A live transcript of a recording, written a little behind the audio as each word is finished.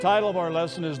The title of our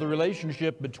lesson is The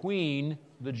Relationship Between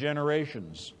the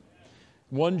Generations.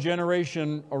 One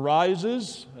generation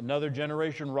arises, another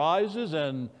generation rises,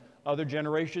 and other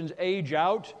generations age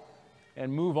out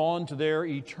and move on to their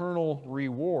eternal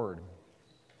reward.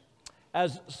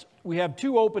 As we have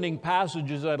two opening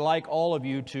passages, I'd like all of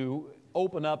you to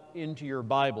open up into your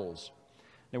Bibles.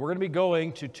 Now we're going to be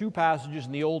going to two passages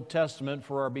in the Old Testament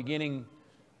for our beginning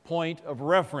point of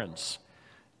reference.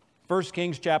 1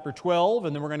 Kings chapter 12,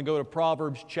 and then we're going to go to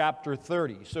Proverbs chapter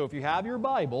 30. So if you have your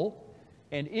Bible,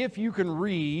 and if you can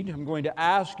read, I'm going to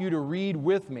ask you to read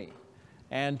with me.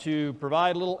 And to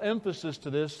provide a little emphasis to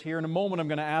this, here in a moment I'm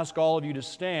going to ask all of you to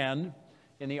stand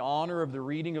in the honor of the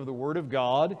reading of the Word of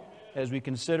God as we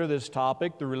consider this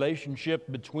topic, the relationship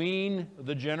between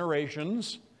the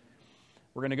generations.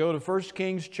 We're going to go to 1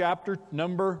 Kings chapter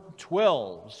number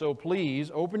 12. So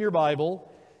please open your Bible,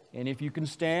 and if you can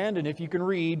stand and if you can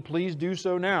read, please do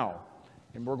so now.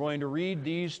 And we're going to read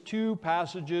these two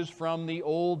passages from the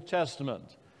Old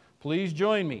Testament. Please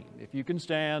join me if you can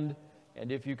stand and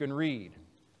if you can read.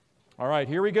 All right,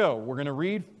 here we go. We're going to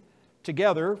read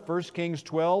together 1 Kings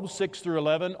 12, 6 through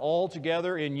 11, all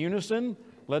together in unison.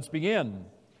 Let's begin.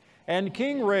 And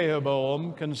King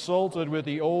Rehoboam consulted with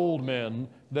the old men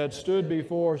that stood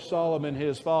before Solomon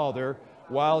his father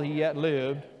while he yet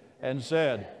lived, and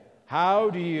said, How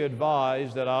do ye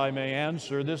advise that I may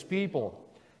answer this people?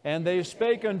 And they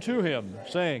spake unto him,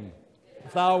 saying,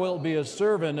 If thou wilt be a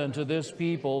servant unto this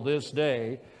people this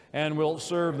day, and wilt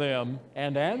serve them,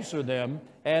 and answer them,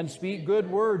 and speak good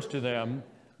words to them,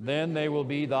 then they will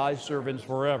be thy servants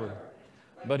forever.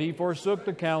 But he forsook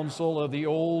the counsel of the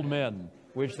old men,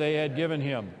 which they had given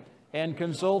him, and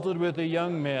consulted with the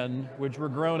young men which were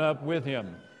grown up with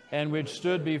him, and which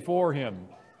stood before him.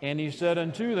 And he said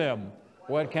unto them,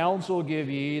 What counsel give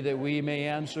ye that we may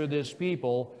answer this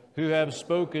people, who have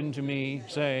spoken to me,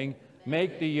 saying,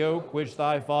 Make the yoke which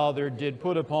thy father did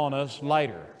put upon us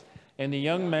lighter? And the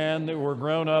young men that were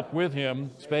grown up with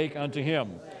him spake unto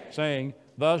him, saying,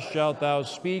 Thus shalt thou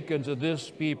speak unto this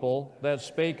people that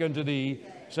spake unto thee,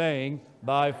 saying,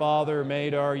 Thy father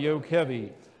made our yoke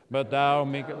heavy, but thou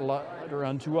make it lighter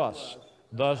unto us.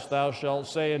 Thus thou shalt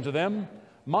say unto them,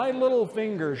 My little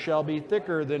finger shall be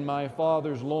thicker than my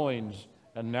father's loins.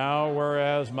 And now,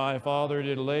 whereas my father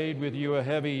did laid with you a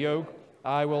heavy yoke,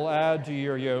 I will add to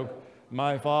your yoke.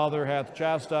 My father hath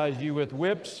chastised you with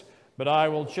whips, but I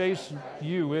will chase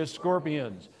you with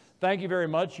scorpions. Thank you very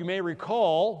much. You may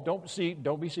recall, don't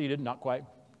be seated, not quite,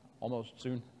 almost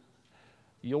soon.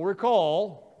 You'll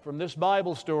recall from this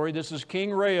Bible story, this is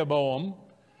King Rehoboam.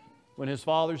 When his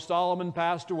father Solomon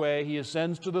passed away, he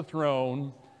ascends to the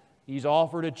throne. He's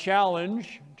offered a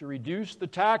challenge to reduce the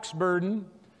tax burden.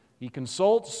 He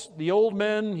consults the old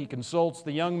men, he consults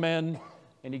the young men,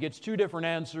 and he gets two different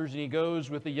answers, and he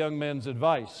goes with the young men's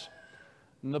advice.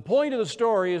 And the point of the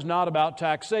story is not about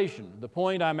taxation. The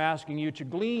point I'm asking you to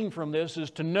glean from this is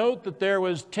to note that there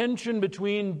was tension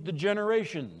between the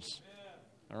generations.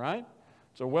 All right?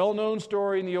 It's a well-known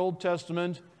story in the Old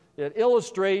Testament. It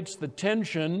illustrates the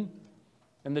tension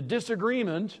and the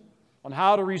disagreement on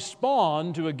how to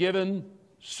respond to a given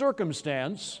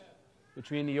circumstance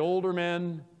between the older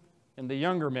men and the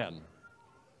younger men.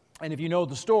 And if you know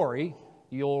the story,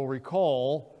 you'll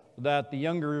recall that the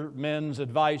younger men's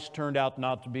advice turned out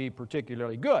not to be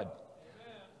particularly good.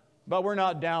 But we're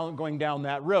not going down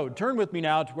that road. Turn with me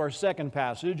now to our second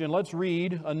passage, and let's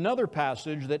read another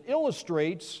passage that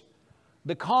illustrates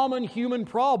the common human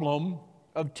problem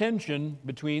of tension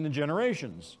between the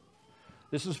generations.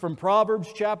 This is from Proverbs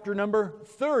chapter number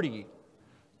 30.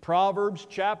 Proverbs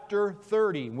chapter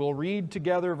 30. We'll read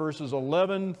together verses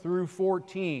 11 through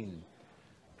 14.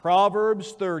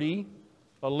 Proverbs 30,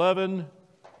 11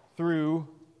 through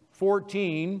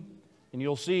 14. And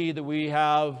you'll see that we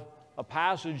have a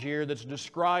passage here that's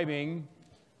describing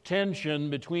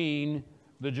tension between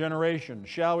the generations.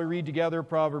 Shall we read together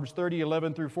Proverbs 30,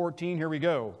 11 through 14? Here we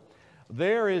go.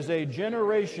 There is a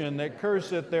generation that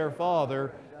curseth their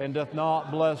father, and doth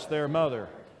not bless their mother.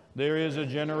 There is a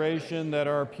generation that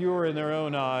are pure in their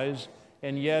own eyes,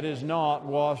 and yet is not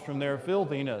washed from their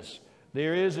filthiness.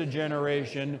 There is a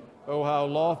generation, oh how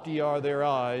lofty are their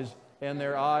eyes, and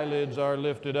their eyelids are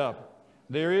lifted up.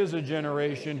 There is a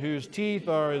generation whose teeth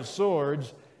are as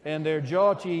swords, and their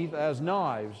jaw teeth as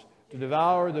knives, to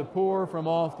devour the poor from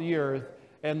off the earth,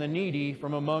 and the needy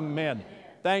from among men.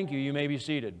 Thank you. You may be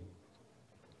seated.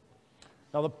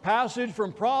 Now the passage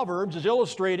from Proverbs is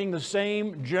illustrating the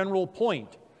same general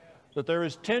point, that there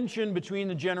is tension between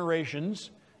the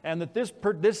generations, and that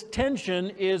this tension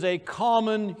is a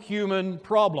common human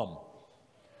problem.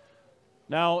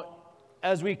 Now,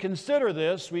 as we consider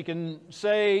this, we can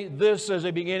say this as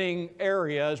a beginning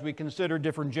area as we consider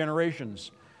different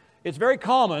generations. It's very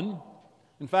common.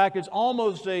 In fact, it's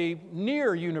almost a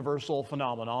near universal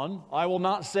phenomenon. I will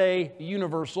not say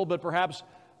universal, but perhaps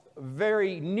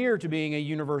very near to being a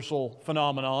universal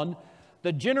phenomenon,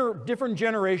 that different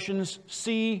generations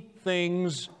see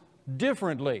things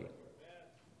differently.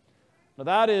 Now,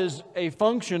 that is a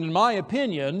function, in my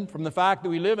opinion, from the fact that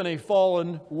we live in a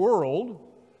fallen world.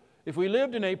 If we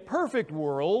lived in a perfect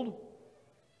world,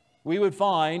 we would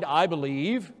find, I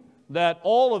believe, that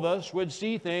all of us would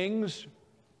see things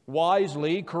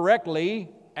wisely, correctly,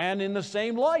 and in the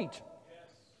same light.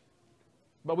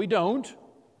 But we don't.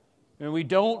 And we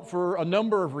don't for a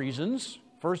number of reasons.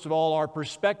 First of all, our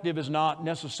perspective is not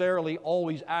necessarily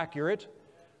always accurate.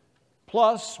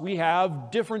 Plus, we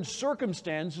have different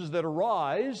circumstances that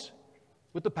arise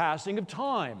with the passing of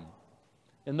time.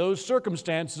 And those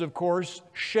circumstances, of course,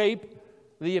 shape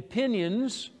the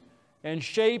opinions and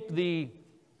shape the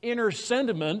inner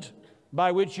sentiment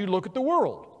by which you look at the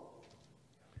world.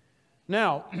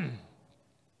 Now,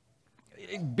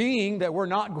 being that we're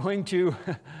not going to,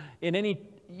 in any,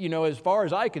 as far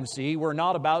as I can see, we're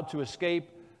not about to escape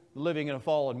living in a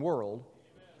fallen world.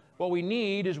 What we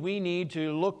need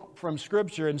to look from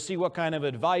Scripture and see what kind of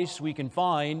advice we can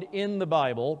find in the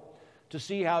Bible to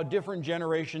see how different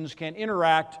generations can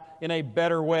interact in a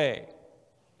better way.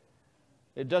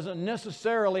 It doesn't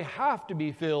necessarily have to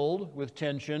be filled with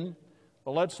tension,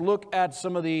 but let's look at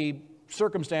some of the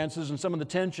circumstances and some of the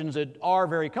tensions that are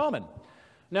very common.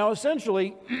 Now,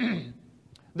 essentially,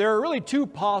 there are really two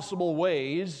possible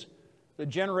ways that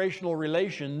generational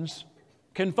relations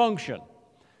can function.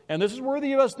 And this is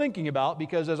worthy of us thinking about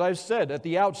because, as I've said at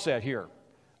the outset here,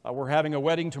 we're having a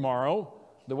wedding tomorrow.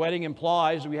 The wedding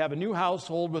implies that we have a new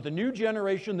household with a new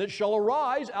generation that shall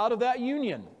arise out of that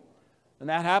union. And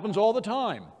that happens all the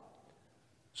time.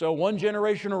 So one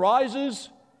generation arises,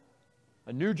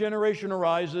 a new generation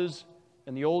arises,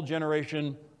 and the old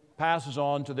generation passes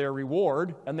on to their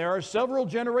reward. And there are several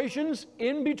generations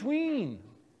in between.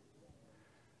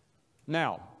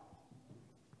 Now,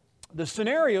 the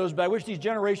scenarios by which these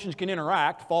generations can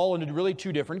interact fall into really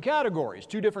two different categories,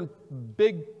 two different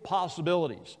big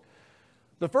possibilities.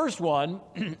 The first one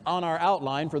on our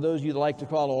outline, for those of you that like to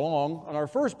follow along, on our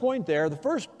first point there, the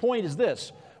first point is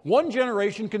this: one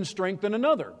generation can strengthen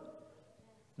another.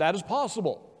 That is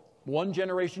possible. One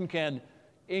generation can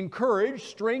encourage,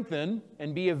 strengthen,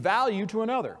 and be of value to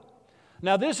another.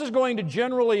 Now, this is going to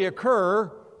generally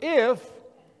occur if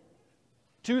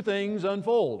two things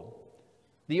unfold.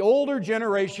 The older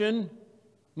generation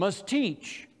must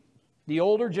teach. The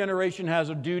older generation has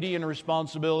a duty and a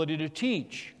responsibility to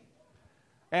teach.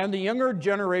 And the younger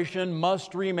generation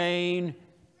must remain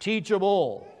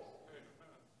teachable.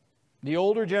 The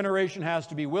older generation has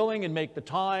to be willing and make the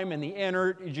time and the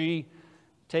energy,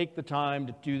 take the time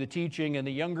to do the teaching, and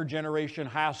the younger generation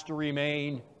has to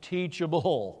remain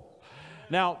teachable.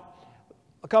 Now,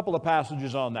 a couple of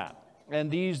passages on that.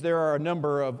 And there are a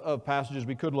number of passages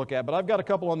we could look at, but I've got a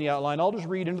couple on the outline. I'll just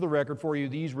read into the record for you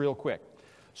these real quick.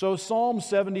 So Psalm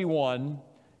 71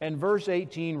 and verse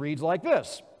 18 reads like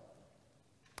this: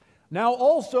 "Now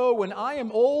also when I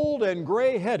am old and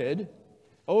gray-headed,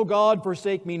 O God,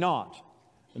 forsake me not,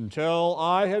 until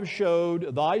I have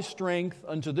showed thy strength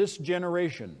unto this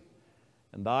generation,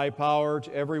 and thy power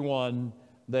to every one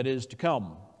that is to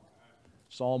come."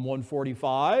 Psalm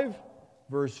 145,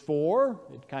 verse 4,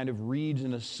 it kind of reads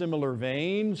in a similar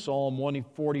vein. Psalm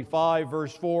 145,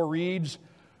 verse 4 reads,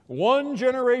 "One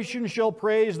generation shall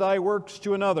praise thy works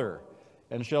to another,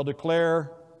 and shall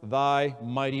declare thy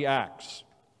mighty acts."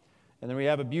 And then we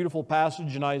have a beautiful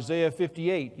passage in Isaiah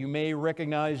 58. You may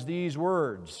recognize these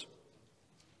words.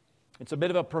 It's a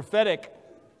bit of a prophetic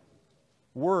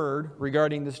word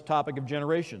regarding this topic of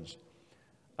generations.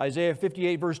 Isaiah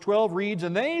 58 verse 12 reads,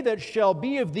 "And they that shall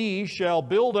be of thee shall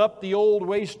build up the old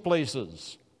waste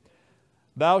places.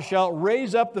 Thou shalt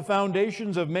raise up the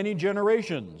foundations of many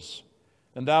generations,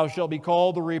 and thou shalt be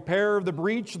called the repairer of the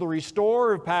breach, the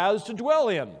restorer of paths to dwell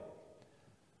in."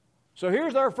 So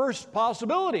here's our first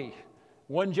possibility.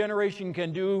 One generation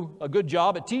can do a good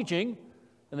job at teaching,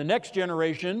 and the next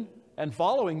generation and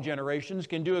following generations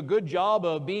can do a good job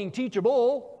of being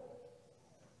teachable,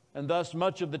 and thus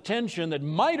much of the tension that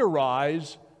might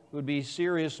arise would be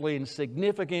seriously and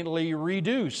significantly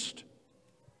reduced.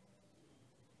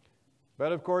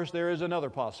 But of course, there is another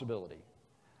possibility.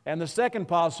 And the second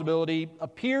possibility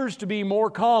appears to be more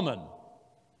common.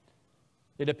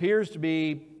 It appears to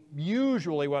be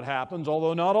usually what happens,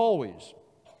 although not always.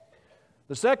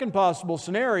 The second possible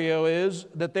scenario is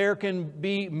that there can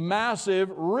be massive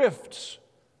rifts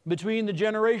between the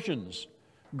generations,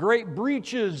 great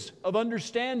breaches of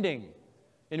understanding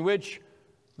in which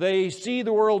they see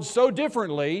the world so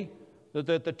differently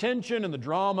that the tension and the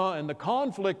drama and the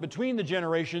conflict between the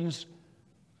generations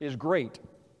is great.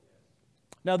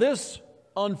 Now this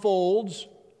unfolds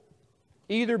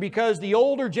either because the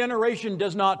older generation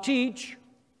does not teach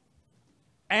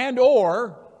and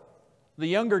or the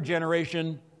younger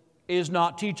generation is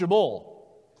not teachable.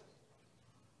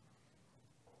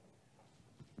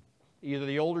 Either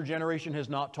the older generation has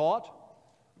not taught,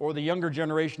 or the younger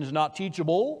generation is not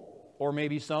teachable, or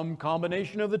maybe some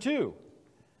combination of the two.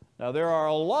 Now, there are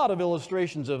a lot of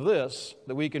illustrations of this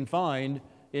that we can find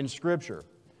in Scripture.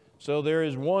 So there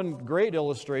is one great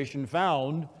illustration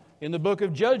found in the book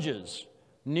of Judges,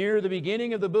 near the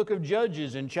beginning of the book of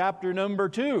Judges in chapter number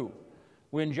 2.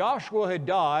 When Joshua had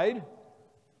died,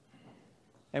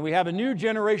 and we have a new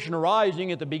generation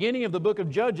arising at the beginning of the book of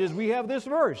Judges, we have this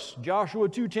verse. Joshua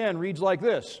 2:10 reads like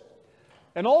this: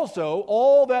 "And also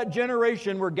all that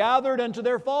generation were gathered unto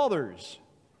their fathers.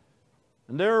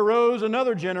 And there arose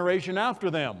another generation after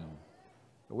them,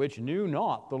 which knew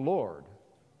not the Lord,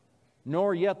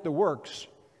 nor yet the works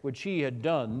which He had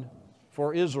done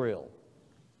for Israel."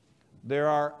 There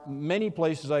are many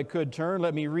places I could turn.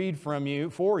 Let me read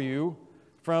for you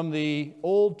from the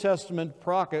Old Testament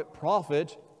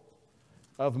prophet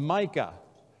of Micah,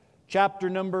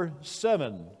 chapter number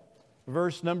 7,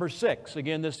 verse number 6.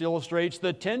 Again, this illustrates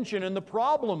the tension and the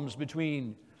problems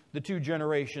between the two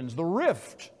generations, the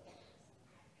rift,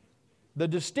 the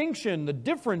distinction, the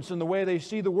difference in the way they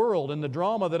see the world and the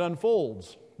drama that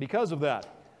unfolds because of that.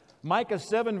 Micah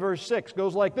 7, verse 6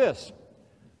 goes like this: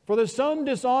 "For the son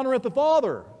dishonoreth the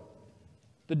father,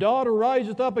 the daughter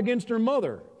riseth up against her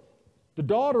mother, the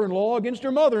daughter-in-law against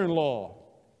her mother-in-law,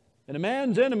 and a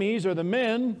man's enemies are the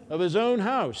men of his own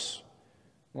house."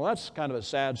 Well, that's kind of a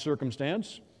sad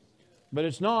circumstance, but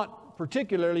it's not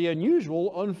particularly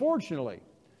unusual, unfortunately.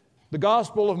 The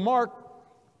Gospel of Mark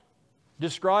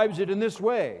describes it in this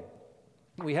way.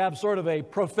 We have sort of a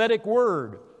prophetic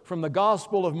word from the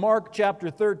Gospel of Mark, chapter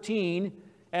 13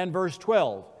 and verse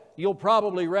 12. You'll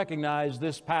probably recognize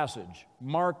this passage.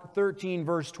 Mark 13,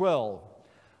 verse 12.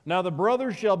 "Now the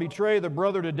brother shall betray the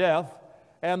brother to death,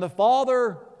 and the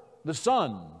father the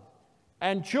son,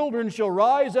 and children shall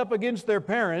rise up against their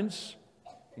parents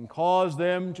and cause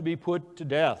them to be put to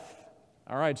death."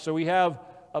 All right, so we have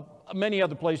many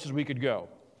other places we could go.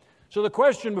 So the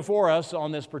question before us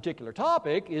on this particular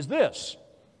topic is this: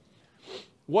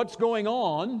 what's going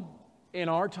on in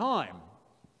our time?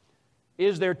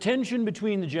 Is there tension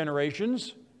between the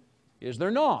generations? Is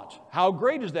there not? How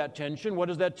great is that tension?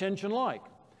 What is that tension like?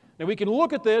 Now we can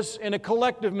look at this in a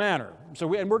collective manner.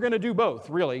 And we're going to do both,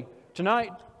 really.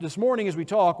 Tonight, this morning as we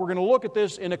talk, we're going to look at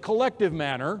this in a collective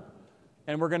manner,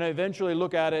 and we're going to eventually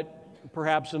look at it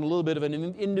perhaps in a little bit of an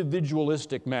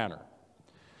individualistic manner.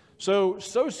 So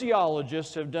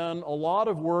sociologists have done a lot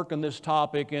of work on this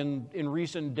topic in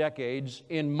recent decades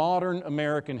in modern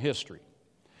American history,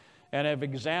 and have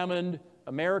examined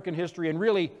American history and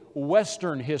really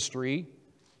Western history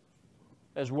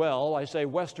as well. I say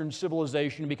Western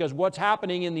civilization because what's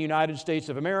happening in the United States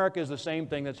of America is the same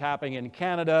thing that's happening in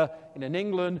Canada, and in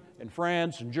England, and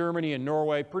France, and Germany, and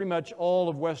Norway. Pretty much all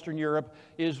of Western Europe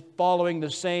is following the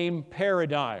same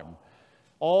paradigm.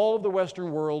 All of the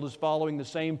Western world is following the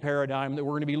same paradigm that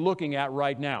we're going to be looking at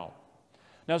right now.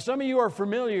 Now, some of you are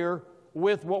familiar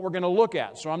with what we're going to look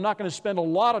at, so I'm not going to spend a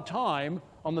lot of time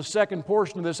on the second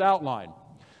portion of this outline.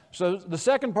 So the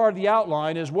second part of the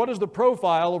outline is, what is the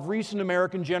profile of recent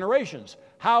American generations?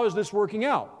 How is this working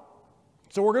out?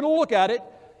 So we're going to look at it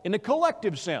in a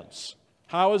collective sense.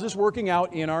 How is this working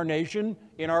out in our nation,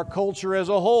 in our culture as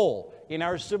a whole, in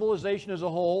our civilization as a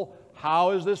whole?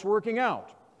 How is this working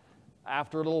out?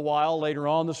 After a little while, later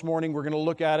on this morning, we're going to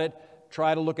look at it,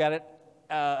 try to look at it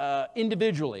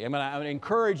individually. I'm going to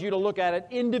encourage you to look at it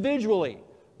individually,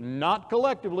 not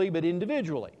collectively, but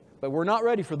individually. But we're not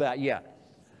ready for that yet.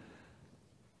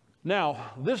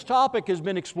 Now, this topic has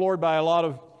been explored by a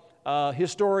lot of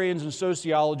historians and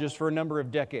sociologists for a number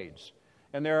of decades.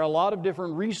 And there are a lot of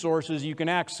different resources you can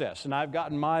access. And I've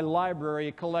got in my library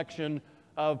a collection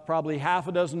of probably half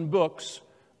a dozen books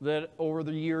that over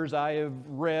the years I have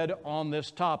read on this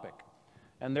topic.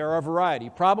 And there are a variety.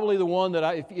 Probably the one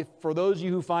that if for those of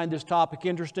you who find this topic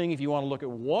interesting, if you want to look at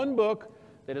one book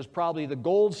that is probably the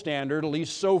gold standard, at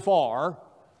least so far,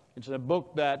 it's a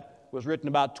book that was written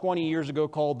about 20 years ago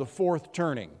called The Fourth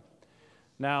Turning.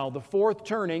 Now, the fourth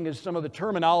turning is some of the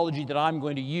terminology that I'm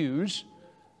going to use.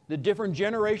 The different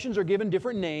generations are given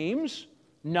different names.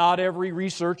 Not every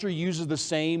researcher uses the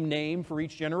same name for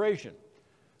each generation.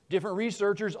 Different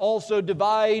researchers also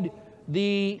divide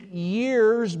the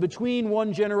years between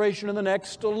one generation and the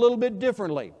next a little bit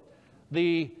differently.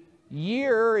 The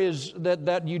year is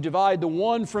that you divide the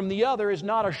one from the other is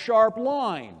not a sharp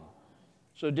line.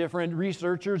 So different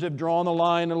researchers have drawn the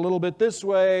line a little bit this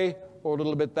way or a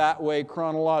little bit that way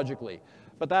chronologically.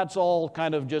 But that's all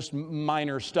kind of just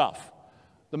minor stuff.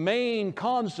 The main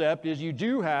concept is you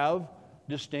do have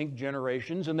distinct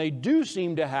generations, and they do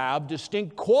seem to have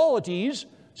distinct qualities,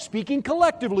 speaking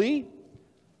collectively.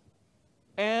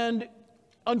 And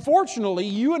unfortunately,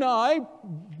 you and I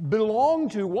belong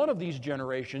to one of these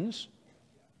generations.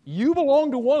 You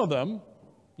belong to one of them.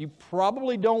 You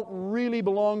probably don't really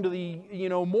belong to the,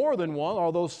 more than one,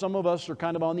 although some of us are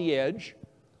kind of on the edge.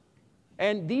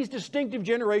 And these distinctive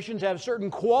generations have certain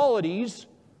qualities,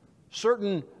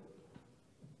 certain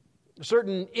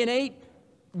innate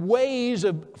ways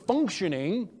of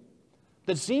functioning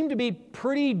that seem to be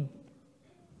pretty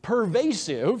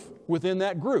pervasive within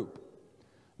that group.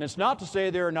 And it's not to say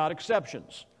there are not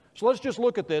exceptions. So let's just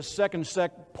look at this second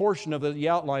portion of the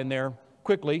outline there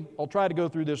quickly. I'll try to go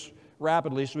through this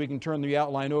rapidly so we can turn the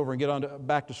outline over and get on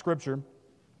back to Scripture.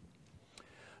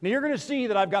 Now you're going to see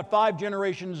that I've got 5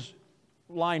 generations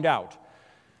lined out.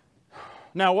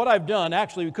 Now what I've done,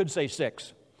 actually we could say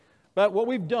 6, but what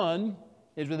we've done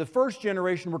is with the first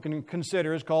generation we're going to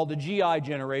consider is called the GI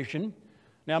generation.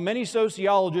 Now many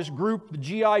sociologists group the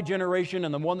GI generation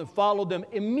and the one that followed them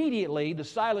immediately, the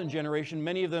silent generation,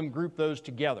 many of them group those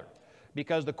together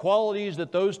because the qualities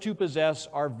that those two possess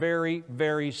are very,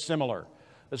 very similar.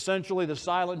 Essentially, the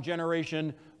silent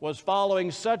generation was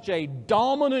following such a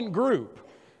dominant group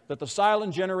that the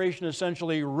silent generation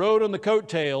essentially rode on the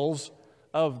coattails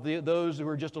of those who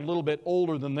were just a little bit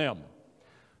older than them.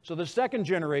 So the second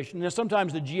generation, now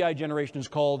sometimes the GI generation is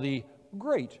called the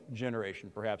Great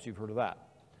Generation. Perhaps you've heard of that.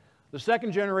 The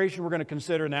second generation we're going to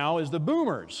consider now is the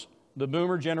Boomers. The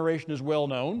Boomer generation is well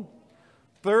known.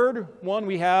 Third one,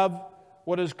 we have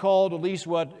what is called, at least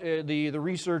what the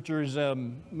researchers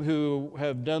who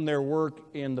have done their work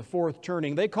in the fourth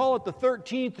turning, they call it the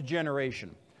 13th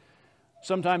generation,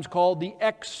 sometimes called the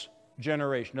X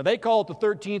generation. Now they call it the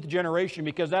 13th generation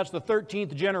because that's the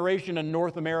 13th generation in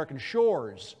North American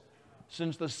shores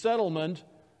since the settlement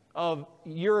of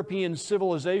European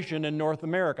civilization in North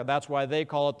America. That's why they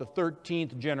call it the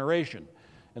 13th generation.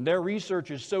 And their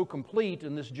research is so complete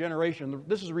in this generation.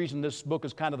 This is the reason this book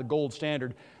is kind of the gold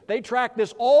standard. They track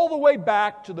this all the way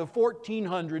back to the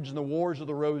 1400s and the Wars of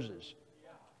the Roses.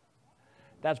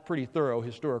 That's pretty thorough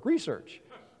historic research,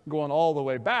 going all the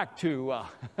way back to,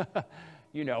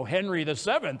 Henry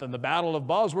VII and the Battle of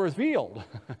Bosworth Field.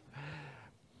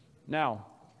 Now,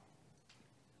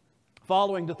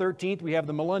 following the 13th, we have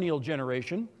the millennial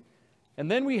generation. And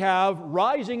then we have,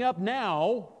 rising up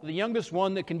now, the youngest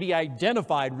one that can be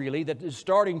identified really, that is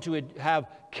starting to have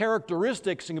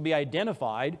characteristics and can be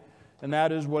identified, and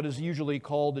that is what is usually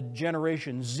called the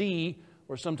Generation Z,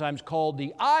 or sometimes called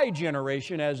the I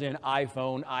generation, as in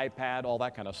iPhone, iPad, all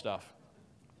that kind of stuff.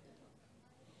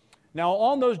 Now,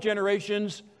 on those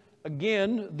generations,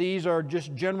 again, these are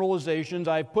just generalizations.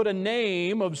 I've put a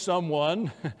name of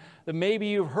someone that maybe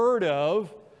you've heard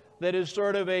of, that is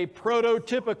sort of a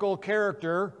prototypical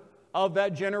character of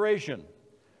that generation.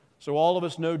 So all of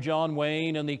us know John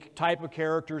Wayne and the type of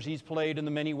characters he's played in the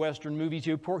many Western movies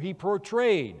he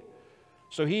portrayed.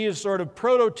 So he is sort of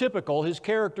prototypical. His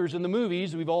characters in the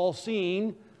movies we've all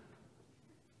seen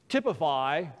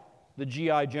typify the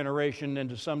GI generation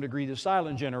and to some degree the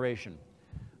silent generation.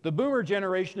 The Boomer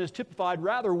generation is typified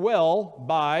rather well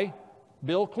by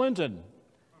Bill Clinton.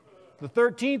 The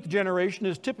 13th generation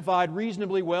is typified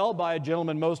reasonably well by a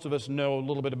gentleman most of us know a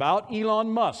little bit about, Elon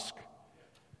Musk.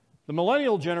 The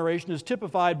millennial generation is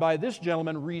typified by this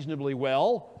gentleman reasonably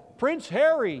well, Prince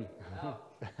Harry,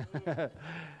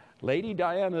 Lady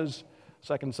Diana's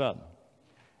second son.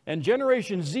 And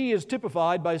Generation Z is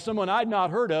typified by someone I'd not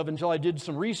heard of until I did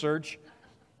some research.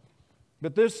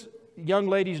 But this young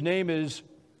lady's name is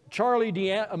Charli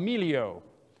D'Amelio.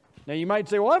 Now you might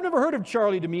say, well, I've never heard of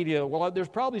Charli D'Amelio. Well, there's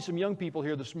probably some young people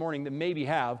here this morning that maybe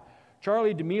have.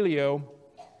 Charli D'Amelio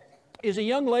is a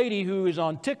young lady who is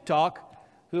on TikTok,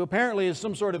 who apparently is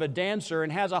some sort of a dancer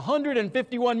and has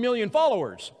 151 million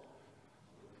followers,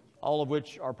 all of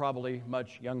which are probably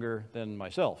much younger than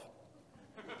myself.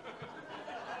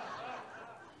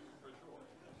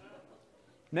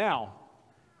 Now,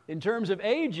 in terms of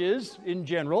ages in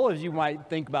general, as you might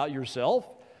think about yourself,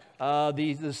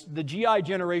 the GI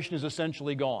generation is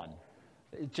essentially gone.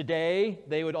 Today,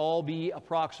 they would all be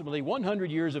approximately 100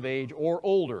 years of age or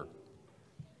older.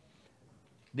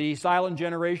 The silent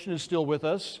generation is still with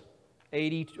us.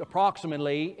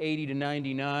 approximately 80 to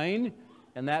 99.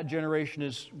 And that generation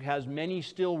has many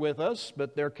still with us,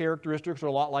 but their characteristics are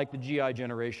a lot like the GI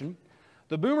generation.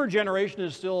 The boomer generation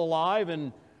is still alive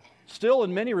and still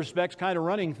in many respects kind of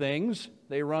running things.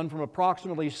 They run from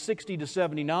approximately 60 to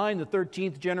 79. The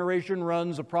 13th generation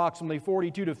runs approximately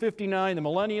 42 to 59. The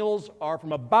millennials are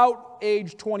from about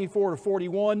age 24 to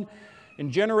 41.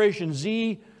 And Generation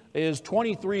Z is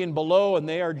 23 and below, and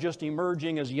they are just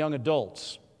emerging as young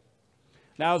adults.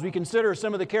 Now, as we consider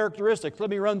some of the characteristics, let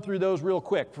me run through those real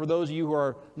quick for those of you who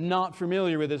are not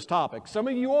familiar with this topic. Some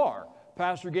of you are.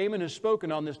 Pastor Gaiman has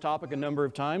spoken on this topic a number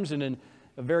of times and in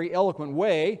a very eloquent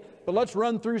way, but let's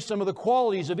run through some of the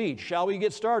qualities of each. Shall we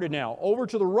get started now? Over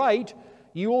to the right,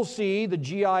 you will see the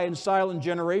GI and silent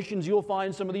generations. You'll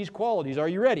find some of these qualities. Are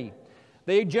you ready?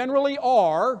 They generally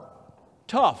are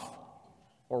tough,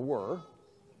 or were,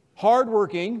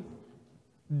 hardworking,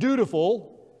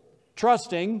 dutiful,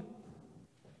 trusting,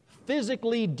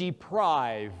 physically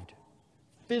deprived.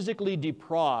 Physically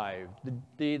deprived.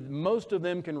 Most of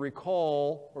them can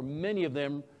recall, or many of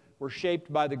them were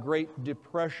shaped by the Great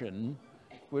Depression,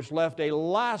 which left a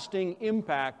lasting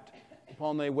impact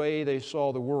upon the way they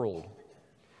saw the world.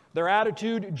 Their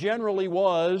attitude generally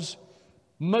was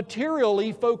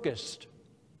materially focused.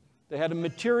 They had a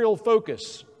material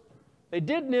focus. They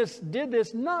did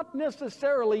this not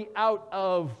necessarily out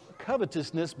of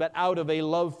covetousness, but out of a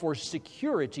love for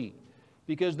security,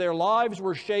 because their lives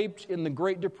were shaped in the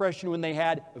Great Depression when they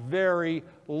had very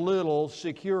little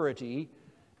security.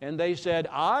 And they said,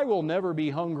 I will never be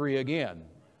hungry again.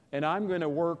 And I'm going to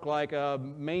work like a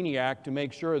maniac to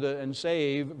make sure that, and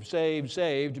save,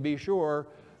 to be sure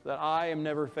that I am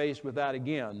never faced with that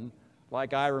again,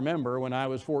 like I remember when I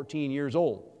was 14 years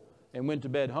old and went to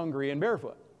bed hungry and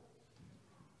barefoot.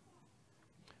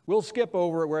 We'll skip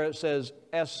over it where it says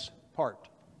S part.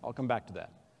 I'll come back to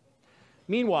that.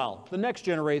 Meanwhile, the next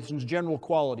generation's general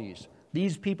qualities.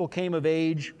 These people came of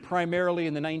age primarily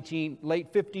in the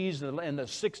late 50s and the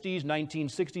 60s,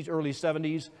 1960s, early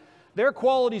 70s. Their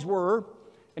qualities were,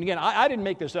 and again, I didn't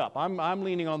make this up. I'm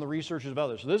leaning on the researches of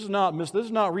others. So this is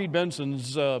not Reed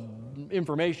Benson's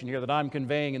information here that I'm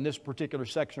conveying in this particular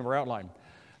section of our outline.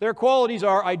 Their qualities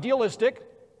are idealistic,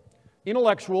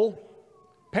 intellectual,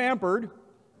 pampered,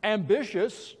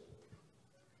 ambitious,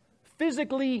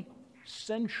 physically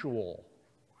sensual.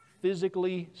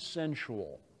 Physically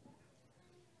sensual.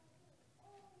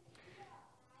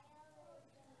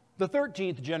 The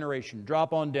 13th generation,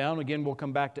 drop on down. Again, we'll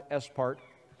come back to S part.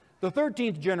 The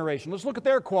 13th generation, let's look at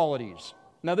their qualities.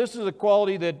 Now, this is a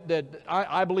quality that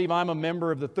I believe I'm a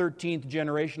member of the 13th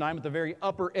generation. I'm at the very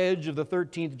upper edge of the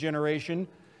 13th generation,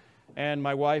 and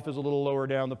my wife is a little lower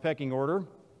down the pecking order,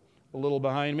 a little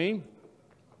behind me.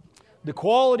 The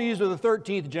qualities of the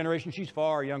 13th generation, she's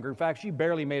far younger. In fact, she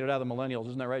barely made it out of the millennials.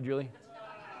 Isn't that right, Julie?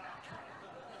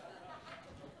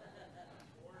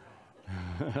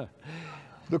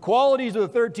 The qualities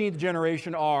of the 13th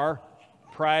generation are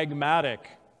pragmatic,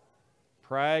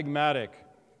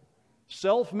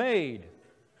 self-made,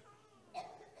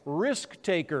 risk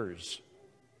takers,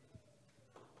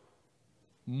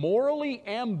 morally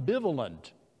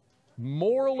ambivalent.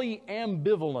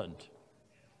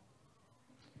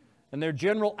 And their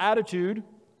general attitude,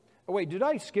 oh wait, did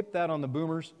I skip that on the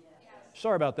boomers? Yes.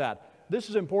 Sorry about that. This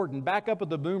is important. Back up at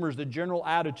the boomers, the general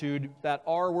attitude, that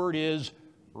R word is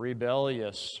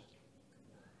rebellious.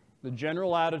 The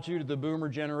general attitude of the boomer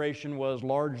generation was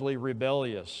largely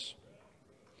rebellious.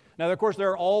 Now, of course,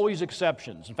 there are always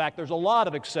exceptions. In fact, there's a lot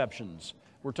of exceptions.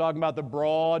 We're talking about the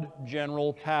broad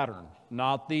general pattern,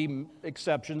 not the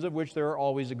exceptions of which there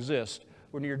always exist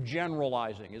when you're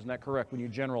generalizing. Isn't that correct, when you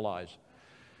generalize?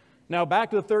 Now, back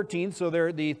to the 13th. So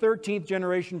they're the 13th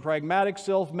generation, pragmatic,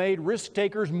 self-made, risk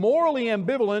takers, morally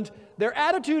ambivalent. Their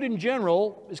attitude in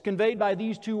general is conveyed by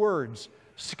these two words: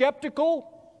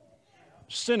 skeptical,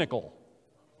 cynical.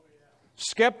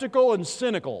 Skeptical and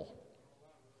cynical.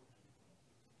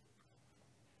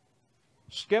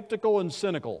 Skeptical and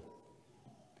cynical.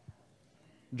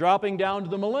 Dropping down to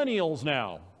the millennials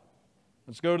now.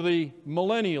 Let's go to the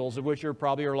millennials, of which there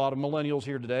probably are a lot of millennials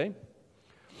here today.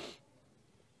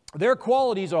 Their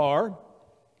qualities are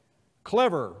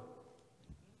clever,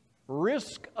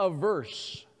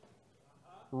 risk-averse.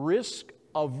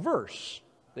 Risk-averse.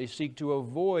 They seek to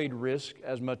avoid risk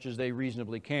as much as they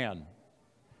reasonably can.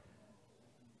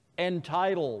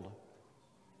 Entitled.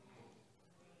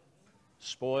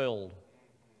 Spoiled.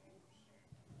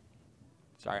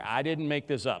 Sorry, I didn't make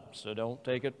this up, so don't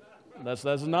take it. That's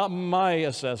not my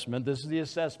assessment. This is the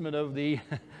assessment of the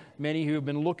many who have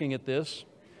been looking at this.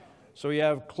 So you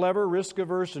have clever,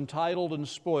 risk-averse, entitled, and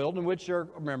spoiled, in which there,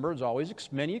 remember, there's always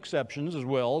many exceptions as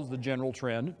well as the general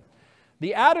trend.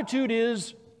 The attitude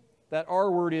is, that R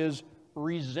word is,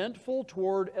 resentful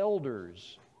toward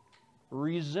elders.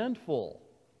 Resentful.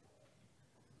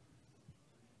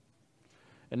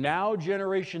 And now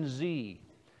Generation Z.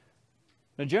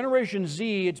 Now, Generation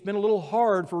Z, it's been a little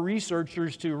hard for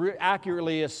researchers to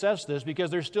accurately assess this because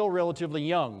they're still relatively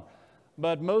young.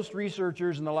 But most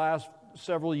researchers in the last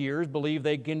several years believe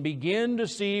they can begin to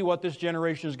see what this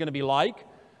generation is going to be like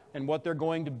and what they're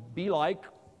going to be like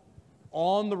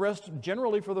on the rest,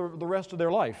 generally for the rest of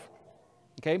their life.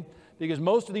 Okay? Because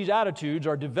most of these attitudes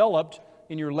are developed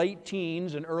in your late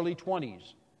teens and early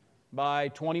 20s. By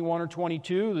 21 or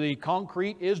 22, the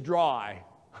concrete is dry.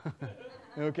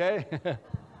 Okay?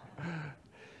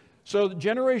 So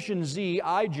Generation Z,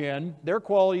 iGen, their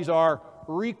qualities are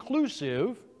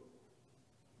reclusive,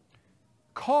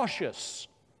 cautious,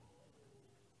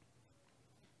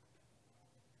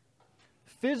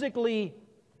 physically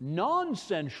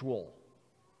non-sensual.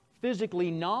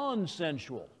 Physically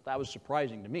non-sensual. That was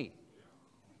surprising to me.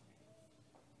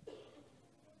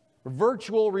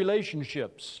 Virtual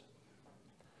relationships.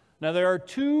 Now, there are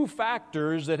two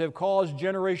factors that have caused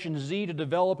Generation Z to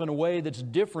develop in a way that's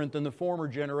different than the former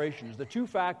generations. The two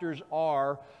factors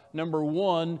are, number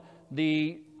one,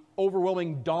 the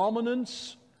overwhelming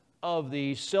dominance of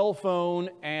the cell phone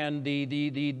and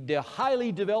the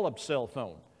highly developed cell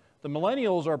phone. The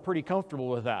millennials are pretty comfortable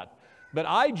with that. But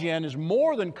iGen is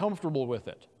more than comfortable with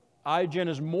it. iGen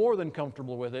is more than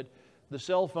comfortable with it. The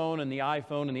cell phone and the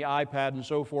iPhone and the iPad and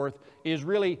so forth is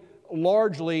really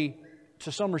largely,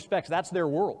 to some respects, that's their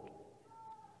world.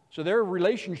 So their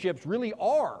relationships really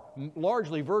are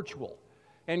largely virtual.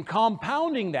 And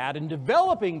compounding that and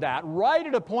developing that right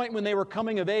at a point when they were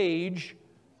coming of age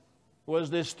was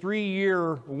this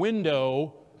 3-year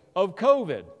window of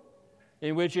COVID,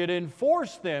 in which it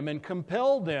enforced them and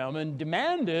compelled them and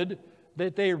demanded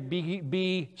that they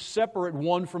be separate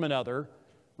one from another,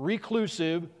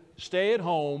 reclusive, stay at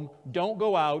home, don't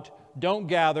go out, don't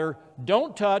gather,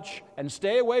 don't touch, and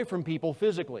stay away from people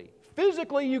physically.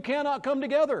 Physically, you cannot come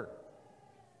together.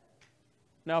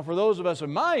 Now, for those of us of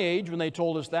my age, when they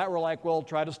told us that, we're like, well,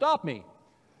 try to stop me.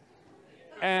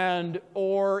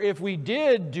 Or if we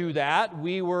did do that,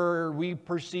 we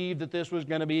perceived that this was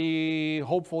going to be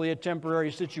hopefully a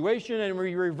temporary situation, and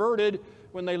we reverted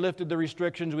when they lifted the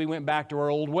restrictions. We went back to our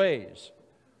old ways.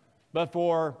 But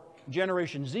for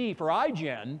Generation Z, for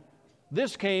iGen,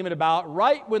 this came at about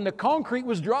right when the concrete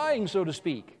was drying, so to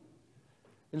speak.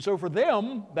 And so for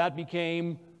them, that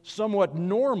became somewhat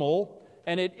normal,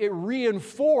 and it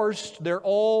reinforced their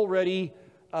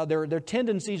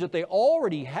tendencies that they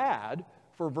already had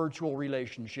for virtual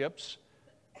relationships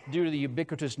due to the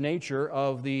ubiquitous nature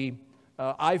of the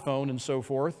iPhone and so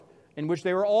forth, in which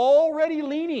they were already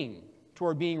leaning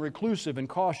toward being reclusive and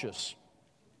cautious.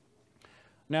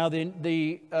 Now,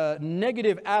 the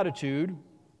negative attitude,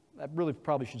 I really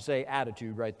probably should say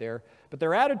attitude right there, but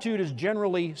their attitude is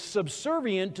generally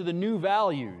subservient to the new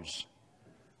values.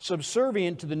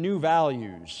 Subservient to the new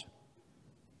values.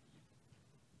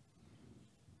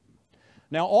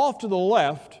 Now, off to the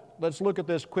left, let's look at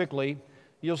this quickly.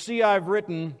 You'll see I've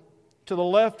written to the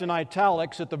left in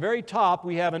italics. At the very top,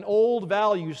 we have an old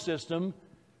value system,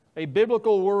 a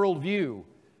biblical worldview.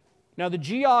 Now, the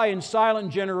GI and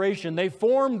silent generation, they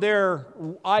formed their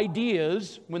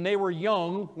ideas when they were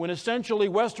young, when essentially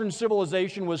Western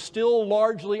civilization was still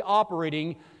largely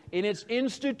operating in its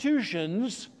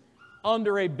institutions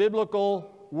under a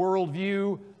biblical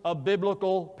worldview, a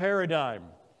biblical paradigm.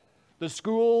 The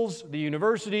schools, the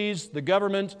universities, the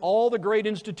government, all the great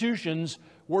institutions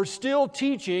were still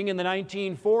teaching in the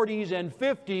 1940s and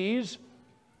 50s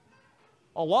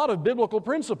a lot of biblical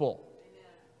principle.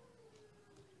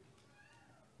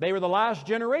 They were the last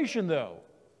generation, though,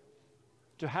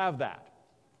 to have that.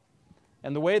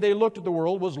 And the way they looked at the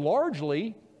world was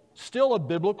largely still a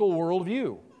biblical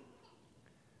worldview.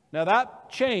 Now, that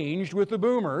changed with the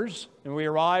boomers, and we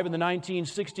arrive in the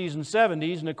 1960s and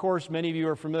 70s, and of course, many of you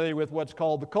are familiar with what's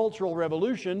called the Cultural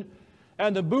Revolution,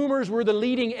 and the boomers were the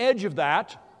leading edge of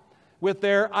that with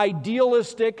their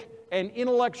idealistic and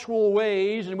intellectual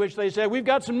ways in which they said, we've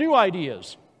got some new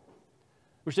ideas,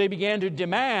 which they began to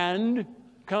demand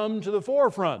come to the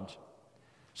forefront.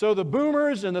 So the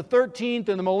boomers and the 13th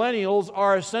and the millennials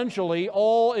are essentially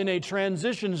all in a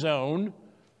transition zone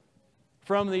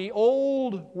from the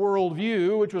old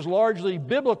worldview, which was largely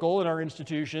biblical in our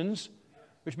institutions,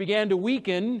 which began to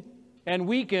weaken and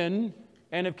weaken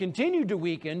and have continued to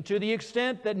weaken to the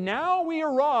extent that now we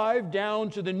arrive down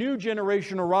to the new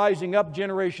generation arising up,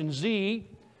 Generation Z,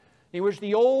 in which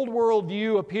the old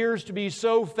worldview appears to be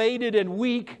so faded and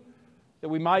weak that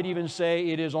we might even say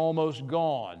it is almost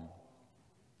gone.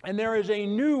 And there is a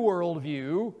new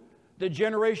worldview that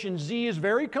Generation Z is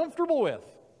very comfortable with.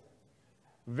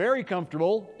 Very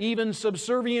comfortable, even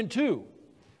subservient to.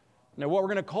 Now, what we're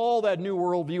going to call that new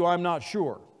worldview, I'm not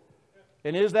sure.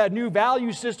 And is that new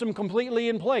value system completely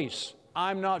in place?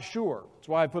 I'm not sure. That's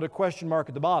why I put a question mark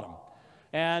at the bottom.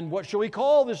 And what shall we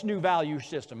call this new value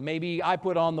system? Maybe I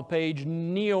put on the page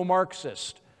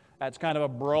neo-Marxist. That's kind of a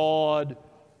broad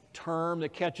term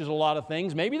that catches a lot of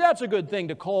things. Maybe that's a good thing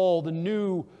to call the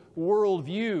new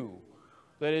worldview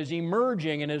that is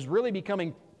emerging and is really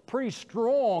becoming pretty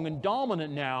strong and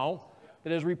dominant now,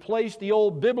 that has replaced the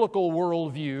old biblical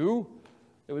worldview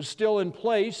that was still in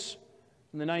place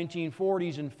in the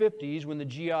 1940s and 50s when the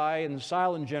GI and the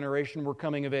silent generation were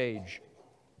coming of age.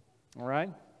 All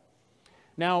right?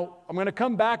 Now, I'm going to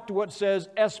come back to what says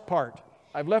S part.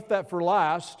 I've left that for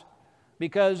last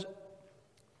because,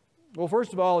 well,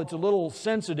 first of all, it's a little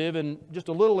sensitive and just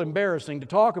a little embarrassing to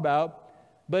talk about,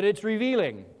 but it's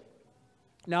revealing.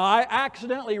 Now, I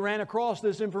accidentally ran across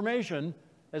this information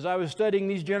as I was studying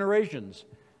these generations,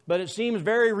 but it seems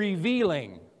very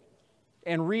revealing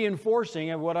and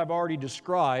reinforcing of what I've already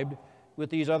described with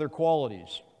these other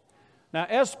qualities. Now,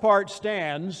 S part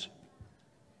stands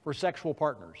for sexual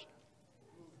partners.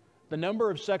 The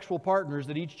number of sexual partners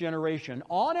that each generation,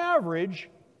 on average,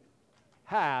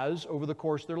 has over the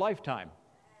course of their lifetime.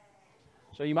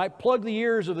 So you might plug the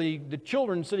ears of the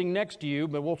children sitting next to you,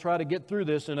 but we'll try to get through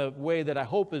this in a way that I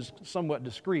hope is somewhat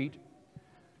discreet.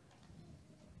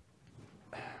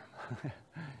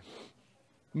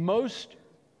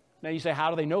 Now you say, how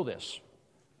do they know this?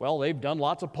 Well, they've done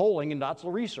lots of polling and lots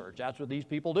of research. That's what these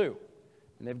people do.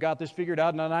 And they've got this figured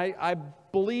out, and I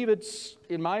believe it's,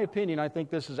 in my opinion, I think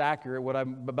this is accurate, what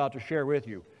I'm about to share with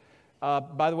you.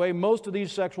 By the way, most of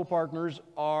these sexual partners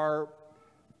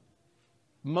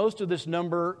most of this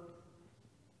number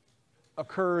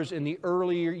occurs in the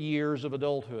earlier years of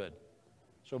adulthood.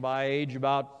 So by age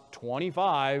about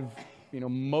 25,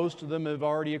 most of them have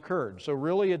already occurred. So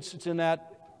really it's in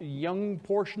that young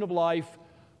portion of life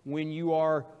when you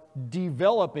are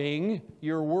developing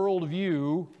your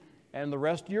worldview, and the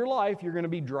rest of your life you're going to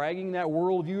be dragging that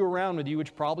worldview around with you,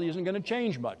 which probably isn't going to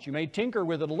change much. You may tinker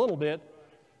with it a little bit,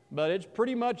 but it's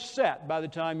pretty much set by the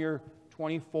time you're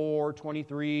 24,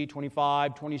 23,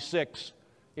 25, 26.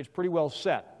 It's pretty well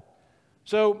set.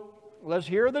 So let's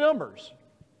hear the numbers.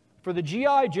 For the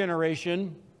GI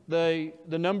generation, the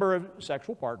number of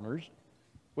sexual partners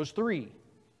was 3.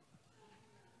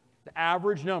 The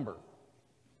average number.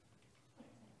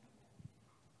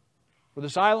 For the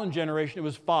silent generation, it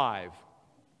was 5.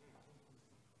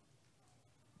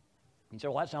 You say,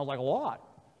 well, that sounds like a lot.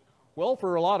 Well,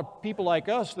 for a lot of people like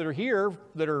us that are here,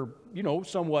 that are,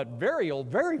 somewhat very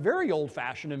old, very, very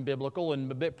old-fashioned and biblical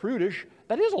and a bit prudish,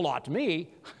 that is a lot to me.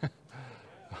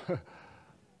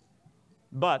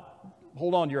 But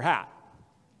hold on to your hat.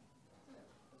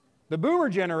 The boomer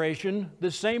generation,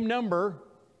 the same number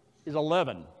is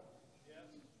 11.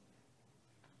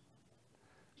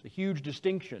 It's a huge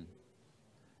distinction.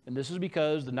 And this is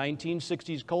because the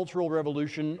 1960s Cultural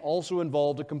Revolution also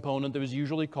involved a component that was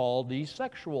usually called the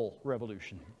sexual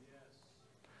revolution.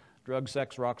 Drug,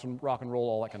 sex, rock and roll,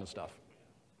 all that kind of stuff.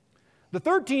 The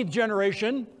 13th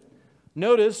generation,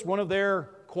 notice one of their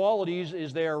qualities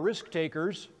is they are risk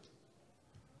takers.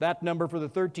 That number for the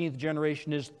 13th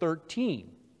generation is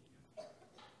 13.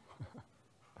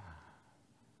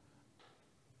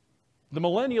 The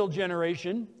millennial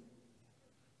generation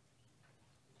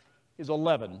is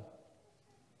 11.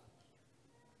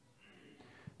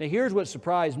 Now here's what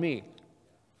surprised me.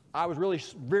 I was really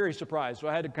very surprised, so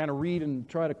I had to kind of read and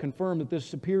try to confirm that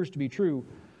this appears to be true.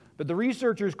 But the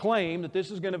researchers claim that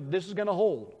this is going to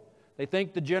hold. They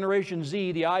think the Generation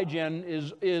Z, the iGen,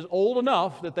 is old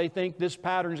enough that they think this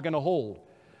pattern is going to hold.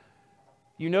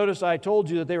 You notice I told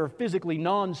you that they were physically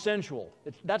non-sensual.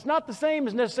 That's not the same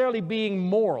as necessarily being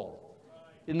moral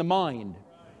in the mind.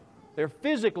 They're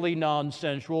physically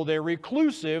non-sensual, they're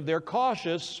reclusive, they're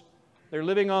cautious, they're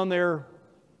living on the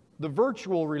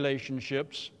virtual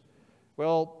relationships.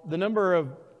 Well, the number of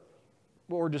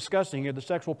what we're discussing here, the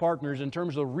sexual partners in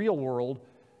terms of the real world,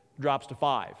 drops to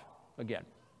 5 again.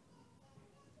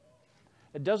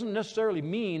 It doesn't necessarily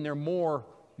mean they're more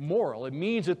moral. It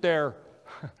means that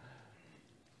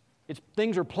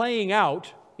things are playing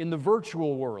out in the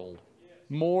virtual world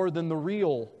more than the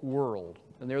real world.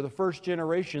 And they're the first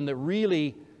generation that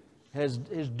really is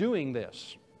doing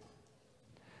this.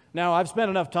 Now, I've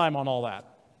spent enough time on all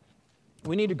that.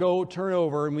 We need to turn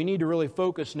over, and we need to really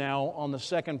focus now on the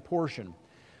second portion.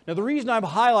 Now, the reason I've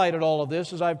highlighted all of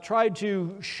this is I've tried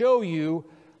to show you,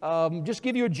 just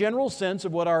give you a general sense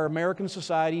of what our American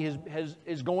society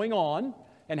is going on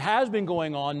and has been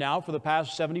going on now for the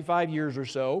past 75 years or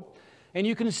so. And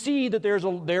you can see that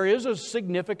there is a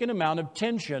significant amount of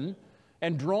tension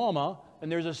and drama,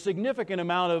 and there's a significant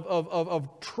amount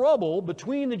of trouble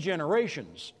between the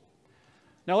generations.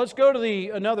 Now let's go to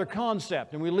another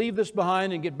concept, and we leave this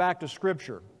behind and get back to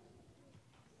Scripture.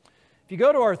 If you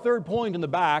go to our third point in the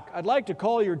back, I'd like to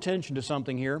call your attention to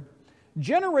something here.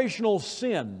 Generational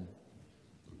sin.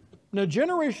 Now,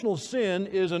 generational sin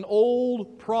is an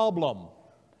old problem.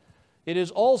 It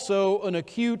is also an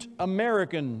acute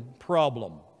American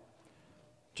problem.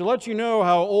 To let you know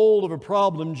how old of a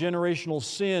problem generational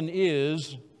sin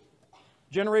is,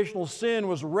 generational sin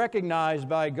was recognized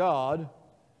by God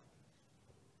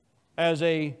as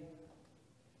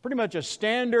pretty much a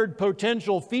standard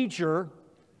potential feature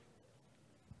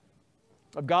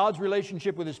of God's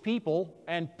relationship with His people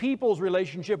and people's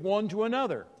relationship one to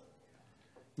another.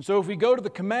 And so if we go to the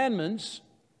commandments,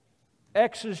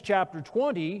 Exodus chapter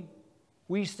 20,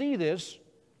 we see this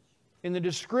in the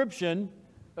description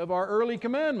of our early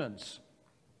commandments.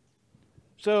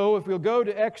 So if we'll go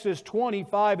to Exodus 20,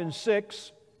 5 and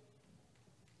 6,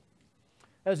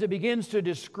 as it begins to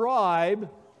describe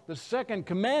the second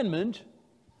commandment,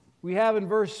 we have in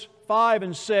verse 5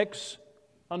 and 6,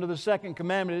 under the second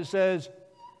commandment, it says,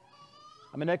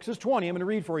 I'm in Exodus 20, I'm going to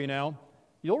read for you now.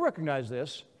 You'll recognize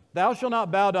this. Thou shalt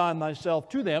not bow down thyself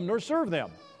to them, nor serve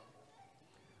them.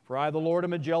 For I, the Lord,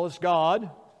 am a jealous God,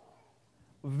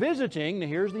 visiting, now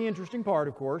here's the interesting part,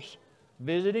 of course,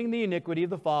 visiting the iniquity of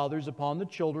the fathers upon the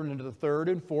children into the third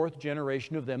and fourth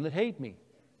generation of them that hate me.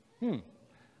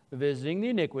 Visiting the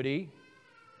iniquity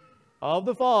of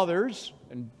the fathers,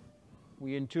 and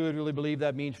we intuitively believe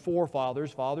that means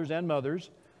forefathers, fathers and mothers,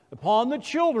 upon the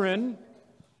children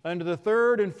unto the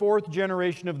third and fourth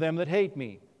generation of them that hate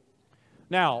me.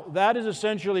 Now, that is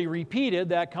essentially repeated,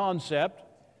 that concept.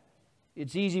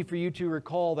 It's easy for you to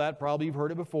recall that. Probably you've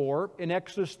heard it before. In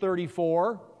Exodus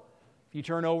 34, if you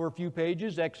turn over a few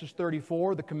pages, Exodus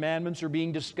 34, the commandments are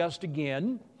being discussed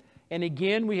again. And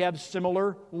again, we have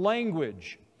similar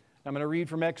language. I'm going to read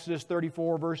from Exodus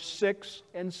 34, verse 6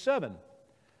 and 7. It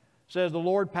says, the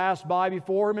Lord passed by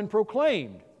before him and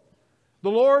proclaimed, the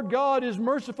Lord God is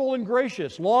merciful and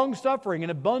gracious, long-suffering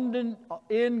and abundant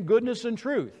in goodness and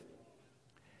truth,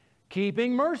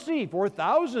 keeping mercy for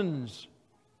thousands,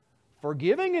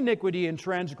 forgiving iniquity and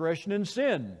transgression and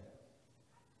sin,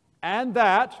 and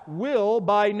that will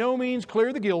by no means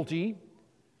clear the guilty,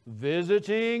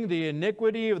 visiting the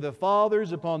iniquity of the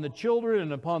fathers upon the children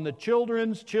and upon the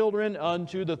children's children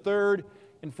unto the third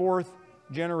and fourth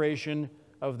generation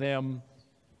of them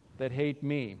that hate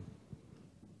me.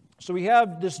 So we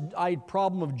have this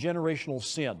problem of generational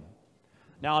sin.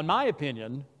 Now, in my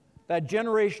opinion, that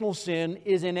generational sin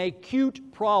is an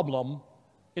acute problem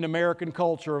in American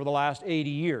culture over the last 80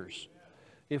 years.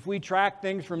 If we track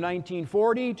things from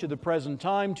 1940 to the present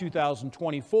time,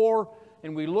 2024,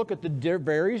 and we look at the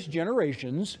various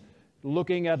generations,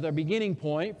 looking at the beginning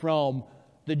point from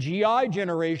the GI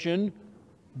generation,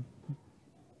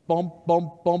 bump,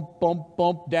 bump, bump, bump,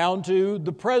 bump, down to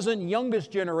the present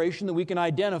youngest generation that we can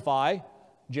identify,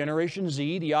 Generation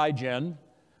Z, the iGen,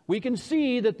 we can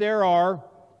see that there are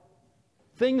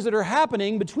things that are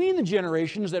happening between the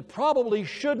generations that probably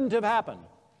shouldn't have happened.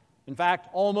 In fact,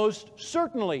 almost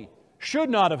certainly should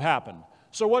not have happened.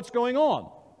 So what's going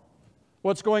on?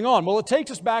 What's going on? Well, it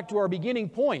takes us back to our beginning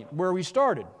point where we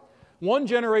started. One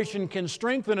generation can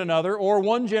strengthen another, or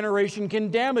one generation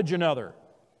can damage another.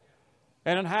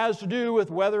 And it has to do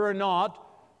with whether or not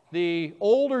the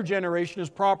older generation is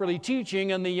properly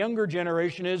teaching and the younger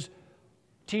generation is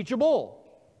teachable.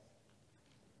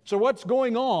 So what's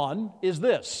going on is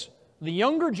this. The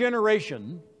younger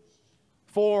generation,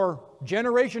 for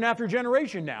generation after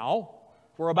generation now,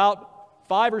 for about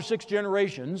 5 or 6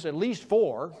 generations, at least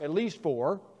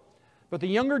four, but the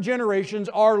younger generations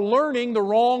are learning the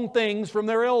wrong things from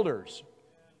their elders.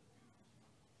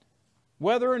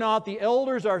 Whether or not the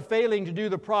elders are failing to do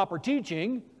the proper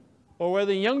teaching, or whether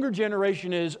the younger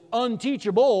generation is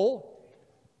unteachable,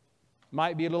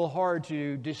 might be a little hard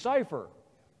to decipher.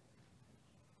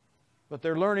 But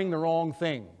they're learning the wrong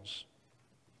things.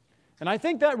 And I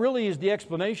think that really is the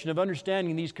explanation of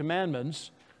understanding these commandments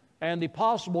and the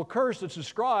possible curse that's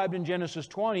described in Exodus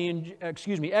 20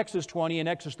 and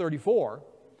Exodus 34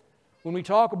 when we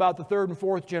talk about the third and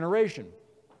fourth generation.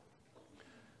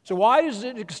 So why does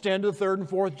it extend to the third and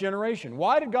fourth generation?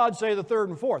 Why did God say the third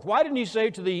and fourth? Why didn't He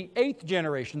say to the 8th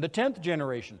generation, the 10th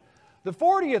generation, the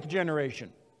 40th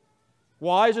generation?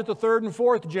 Why is it the third and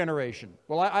fourth generation?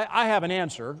 Well, I have an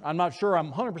answer. I'm not sure,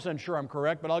 I'm 100% sure I'm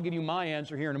correct, but I'll give you my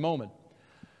answer here in a moment.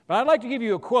 But I'd like to give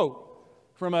you a quote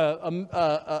from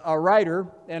a writer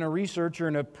and a researcher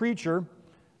and a preacher.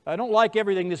 I don't like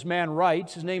everything this man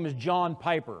writes. His name is John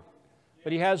Piper.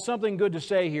 But he has something good to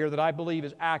say here that I believe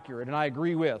is accurate and I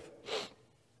agree with.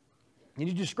 And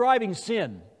he's describing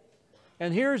sin.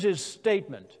 And here's his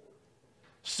statement.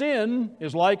 Sin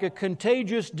is like a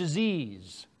contagious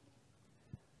disease.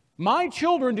 My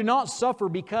children do not suffer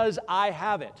because I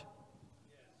have it.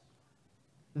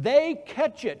 They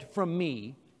catch it from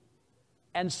me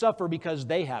and suffer because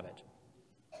they have it.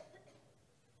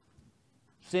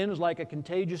 Sin is like a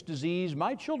contagious disease.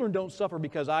 My children don't suffer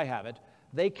because I have it.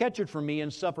 They catch it from me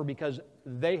and suffer because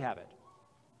they have it.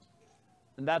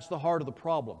 And that's the heart of the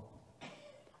problem.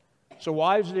 So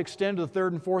why does it extend to the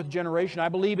third and fourth generation? I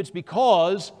believe it's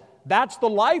because that's the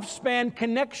lifespan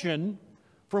connection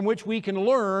from which we can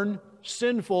learn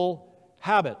sinful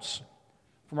habits.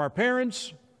 From our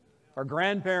parents, our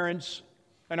grandparents,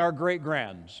 and our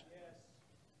great-grands.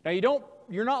 Now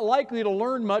you're not likely to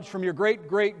learn much from your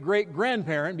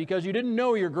great-great-great-grandparent because you didn't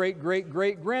know your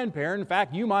great-great-great-grandparent. In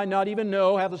fact, you might not even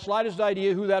have the slightest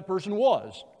idea who that person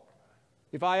was.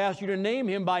 If I asked you to name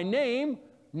him by name,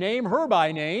 name her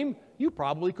by name, you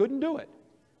probably couldn't do it.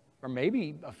 Or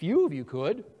maybe a few of you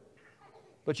could,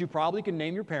 but you probably can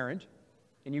name your parent,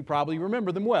 and you probably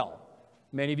remember them well.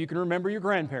 Many of you can remember your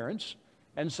grandparents,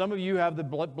 and some of you have the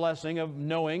blessing of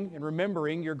knowing and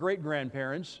remembering your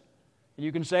great-grandparents. And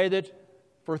you can say that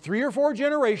for 3 or 4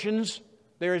 generations,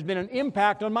 there has been an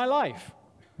impact on my life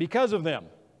because of them.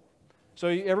 So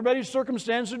everybody's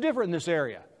circumstances are different in this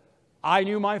area. I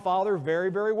knew my father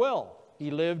very, very well. He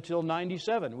lived till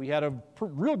 97. We had a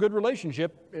real good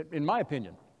relationship, in my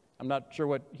opinion. I'm not sure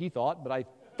what he thought, but I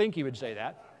think he would say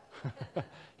that.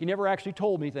 He never actually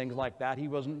told me things like that. He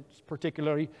wasn't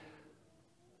particularly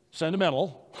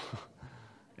sentimental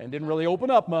and didn't really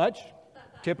open up much.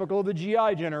 Typical of the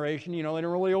GI generation, they don't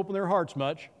really open their hearts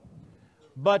much.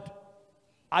 But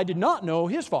I did not know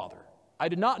his father. I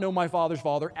did not know my father's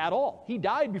father at all. He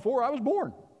died before I was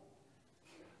born.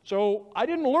 So I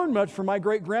didn't learn much from my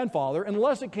great-grandfather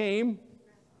unless it came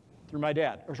through my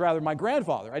dad, or rather my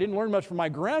grandfather. I didn't learn much from my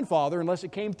grandfather unless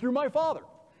it came through my father.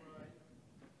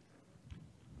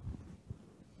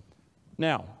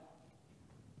 Now,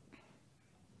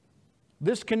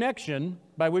 this connection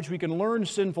by which we can learn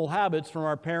sinful habits from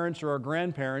our parents or our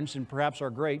grandparents and perhaps our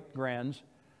great-grands,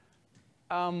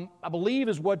 I believe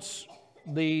is what's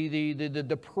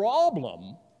the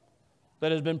problem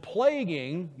that has been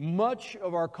plaguing much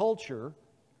of our culture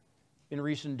in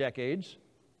recent decades.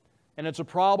 And it's a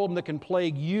problem that can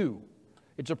plague you.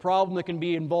 It's a problem that can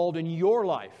be involved in your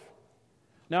life.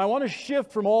 Now, I want to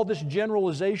shift from all this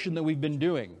generalization that we've been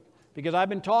doing, because I've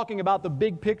been talking about the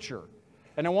big picture.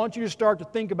 And I want you to start to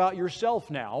think about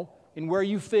yourself now and where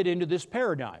you fit into this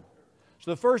paradigm. So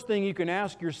the first thing you can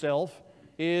ask yourself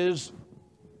is,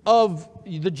 of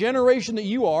the generation that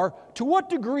you are, to what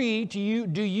degree do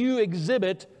you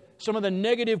exhibit some of the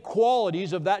negative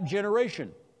qualities of that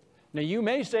generation? Now you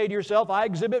may say to yourself, I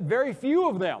exhibit very few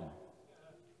of them.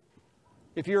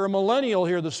 If you're a millennial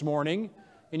here this morning,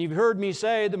 and you've heard me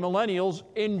say the millennials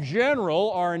in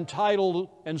general are entitled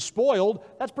and spoiled,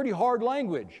 that's pretty hard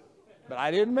language. But I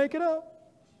didn't make it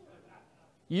up.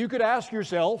 You could ask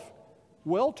yourself,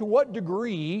 well, to what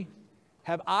degree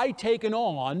have I taken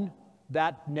on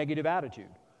that negative attitude?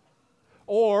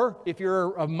 Or if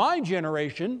you're of my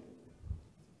generation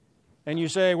and you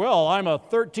say, well, I'm a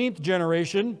 13th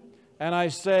generation, and I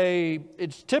say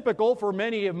it's typical for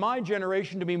many of my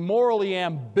generation to be morally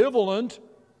ambivalent,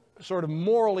 sort of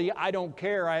morally, I don't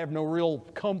care, I have no real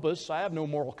compass, I have no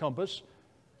moral compass.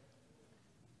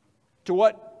 To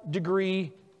what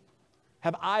degree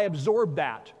have I absorbed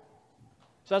that?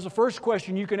 So that's the first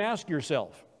question you can ask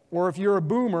yourself. Or if you're a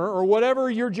boomer, or whatever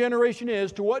your generation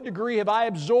is, to what degree have I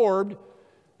absorbed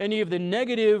any of the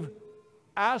negative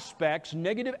aspects,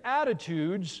 negative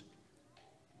attitudes,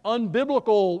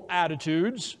 unbiblical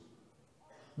attitudes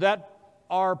that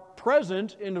are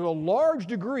present in a large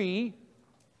degree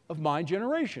of my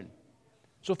generation?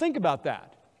 So think about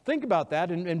that. Think about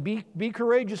that and be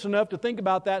courageous enough to think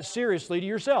about that seriously to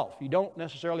yourself. You don't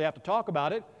necessarily have to talk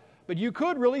about it, but you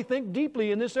could really think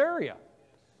deeply in this area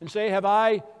and say, am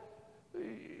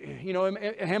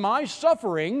I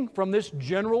suffering from this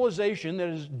generalization that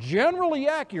is generally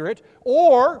accurate,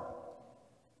 or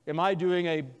am I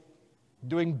doing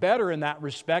better in that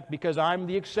respect because I'm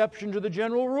the exception to the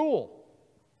general rule?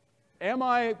 Am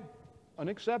I an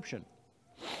exception?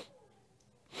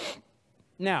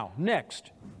 Now, next,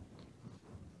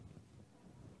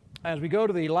 as we go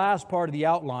to the last part of the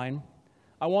outline,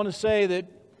 I want to say that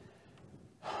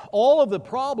all of the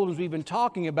problems we've been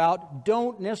talking about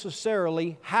don't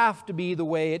necessarily have to be the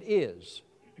way it is.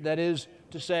 That is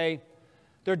to say,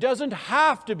 there doesn't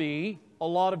have to be a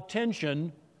lot of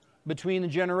tension between the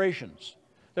generations.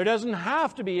 There doesn't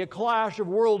have to be a clash of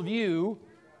worldview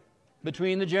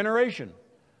between the generation.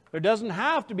 There doesn't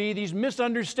have to be these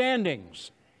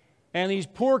misunderstandings and these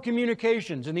poor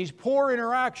communications and these poor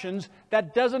interactions.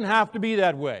 That doesn't have to be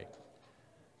that way.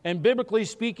 And biblically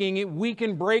speaking, we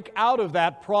can break out of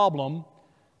that problem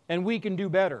and we can do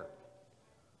better.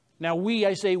 Now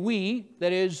I say we,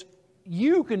 that is,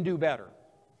 you can do better.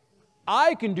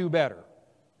 I can do better.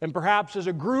 And perhaps as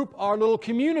a group, our little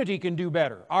community can do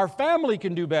better. Our family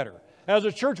can do better. As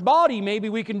a church body, maybe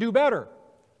we can do better.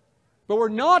 But we're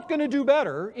not going to do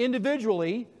better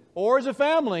individually or as a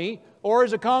family or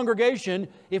as a congregation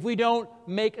if we don't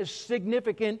make a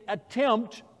significant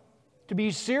attempt to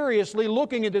be seriously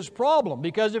looking at this problem.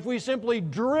 Because if we simply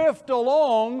drift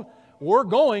along, we're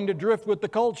going to drift with the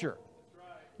culture.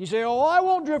 You say, oh, I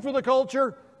won't drift with the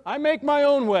culture. I make my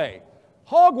own way.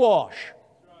 Hogwash.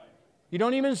 You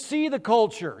don't even see the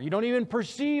culture. You don't even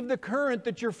perceive the current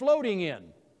that you're floating in.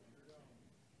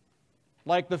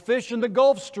 Like the fish in the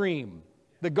Gulf Stream.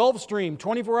 The Gulf Stream,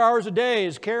 24 hours a day,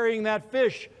 is carrying that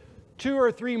fish 2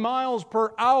 or 3 miles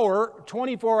per hour,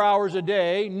 24 hours a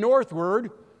day,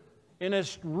 northward, in a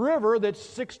river that's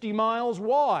 60 miles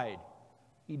wide.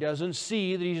 He doesn't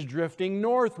see that he's drifting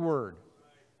northward.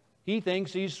 He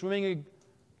thinks he's swimming,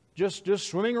 just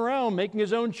swimming around, making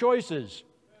his own choices.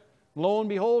 Lo and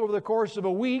behold, over the course of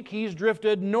a week, he's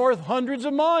drifted north hundreds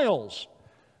of miles.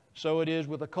 So it is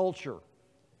with a culture.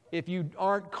 If you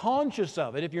aren't conscious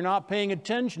of it, if you're not paying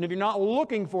attention, if you're not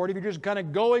looking for it, if you're just kind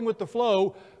of going with the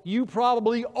flow, you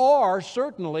probably are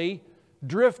certainly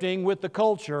drifting with the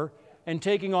culture and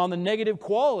taking on the negative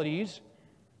qualities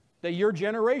that your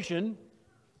generation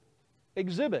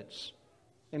exhibits.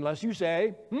 Unless you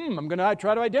say, I'm going to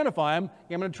try to identify them,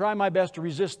 I'm going to try my best to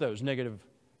resist those negative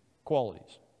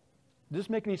qualities. Does this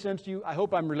make any sense to you? I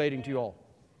hope I'm relating to you all.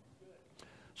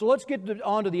 So let's get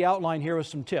on to the outline here with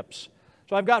some tips.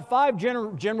 So I've got 5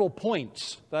 general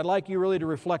points that I'd like you really to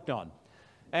reflect on.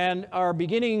 And our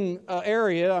beginning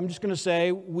area, I'm just going to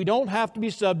say, we don't have to be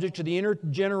subject to the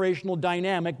intergenerational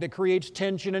dynamic that creates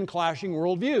tension and clashing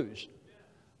worldviews.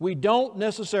 We don't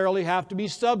necessarily have to be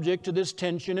subject to this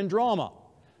tension and drama,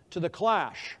 to the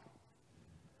clash.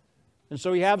 And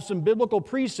so we have some biblical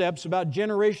precepts about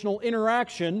generational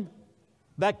interaction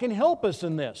that can help us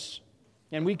in this,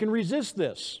 and we can resist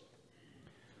this.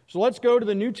 So let's go to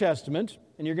the New Testament,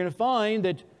 and you're going to find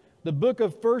that the book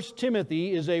of 1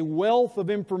 Timothy is a wealth of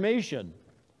information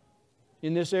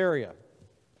in this area.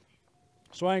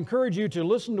 So I encourage you to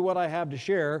listen to what I have to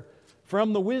share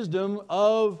from the wisdom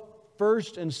of 1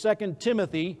 and 2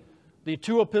 Timothy, the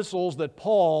 2 epistles that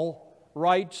Paul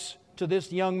writes to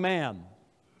this young man.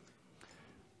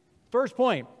 First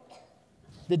point,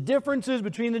 the differences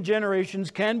between the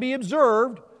generations can be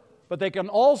observed, but they can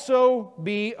also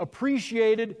be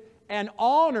appreciated and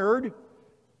honored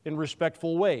in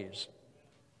respectful ways.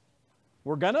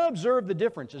 We're going to observe the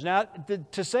differences. Now,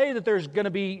 to say that there's going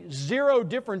to be 0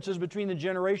 differences between the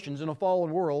generations in a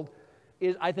fallen world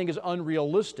I think is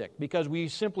unrealistic, because we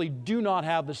simply do not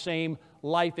have the same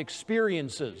life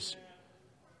experiences.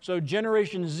 So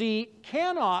Generation Z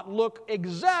cannot look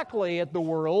exactly at the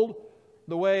world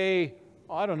the way,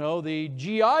 I don't know, the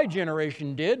GI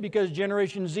generation did, because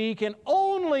Generation Z can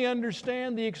only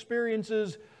understand the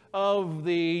experiences of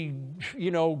the,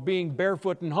 being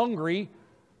barefoot and hungry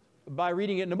by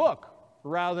reading it in a book,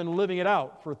 rather than living it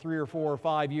out for 3 or 4 or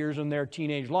 5 years in their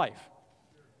teenage life.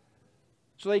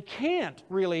 So they can't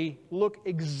really look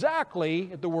exactly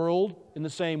at the world in the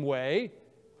same way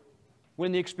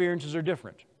when the experiences are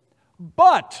different.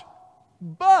 But,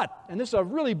 and this is a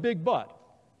really big but,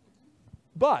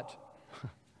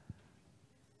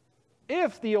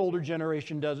 if the older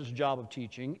generation does its job of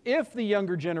teaching, if the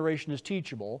younger generation is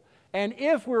teachable, and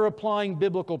if we're applying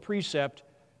biblical precept,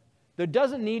 there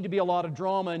doesn't need to be a lot of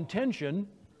drama and tension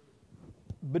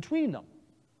between them.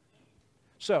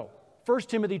 So, 1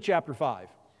 Timothy chapter 5.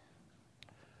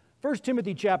 1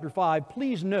 Timothy chapter 5,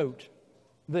 please note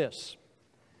this.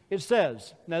 It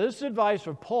says, now this is advice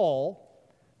of Paul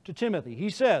to Timothy.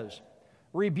 He says,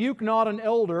 rebuke not an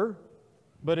elder,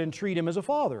 but entreat him as a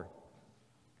father,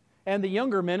 and the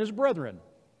younger men as brethren,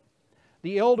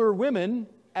 the elder women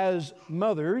as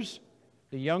mothers,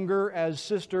 the younger as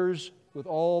sisters with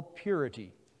all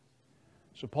purity.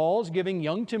 So Paul is giving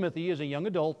young Timothy, as a young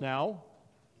adult now,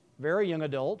 very young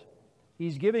adult,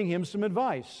 he's giving him some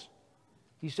advice.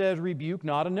 He says, rebuke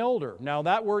not an elder. Now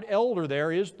that word elder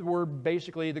there is the word,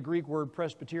 basically the Greek word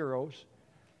presbyteros.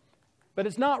 But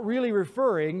it's not really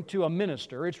referring to a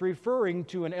minister. It's referring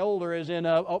to an elder as in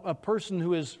a person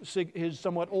who is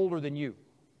somewhat older than you.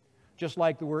 Just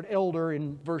like the word elder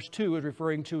in verse 2 is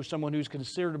referring to someone who's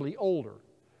considerably older.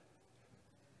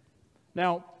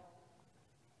 Now,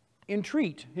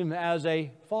 entreat him as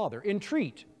a father.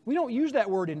 Entreat. We don't use that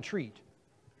word entreat.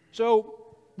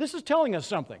 So this is telling us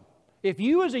something. If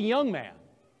you as a young man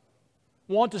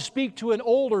want to speak to an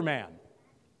older man,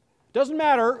 doesn't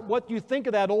matter what you think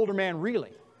of that older man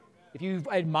really. If you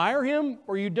admire him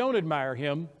or you don't admire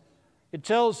him, it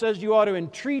says you ought to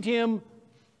entreat him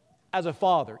as a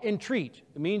father. Entreat.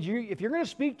 It means if you're going to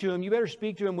speak to him, you better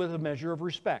speak to him with a measure of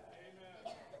respect.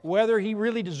 Amen. Whether he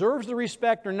really deserves the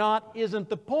respect or not isn't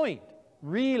the point.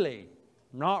 Really.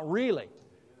 Not really.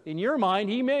 In your mind,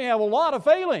 he may have a lot of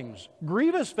failings,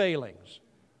 grievous failings.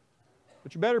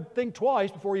 But you better think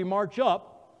twice before you march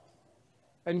up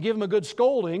and give him a good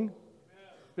scolding,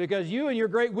 because you and your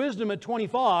great wisdom at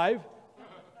 25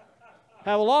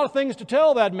 have a lot of things to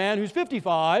tell that man who's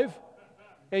 55,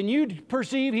 and you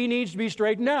perceive he needs to be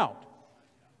straightened out.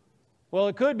 Well,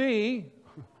 it could be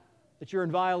that you're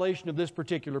in violation of this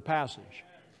particular passage.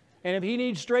 And if he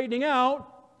needs straightening out,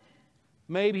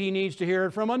 maybe he needs to hear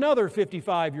it from another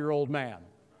 55-year-old man.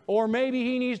 Or maybe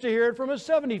he needs to hear it from a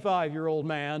 75-year-old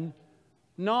man,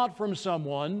 not from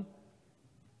someone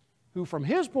who, from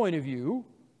his point of view,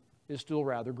 is still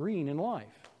rather green in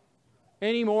life.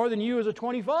 Any more than you as a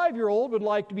 25-year-old would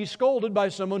like to be scolded by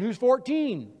someone who's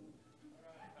 14.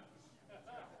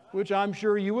 Which I'm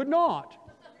sure you would not.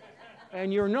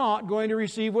 And you're not going to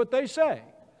receive what they say.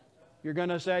 You're going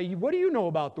to say, what do you know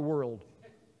about the world?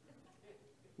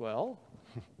 Well,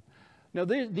 now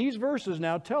these verses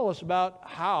now tell us about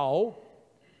how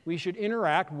we should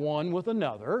interact one with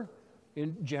another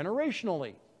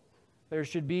generationally. There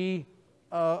should be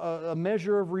a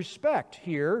measure of respect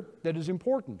here that is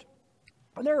important.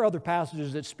 And there are other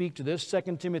passages that speak to this.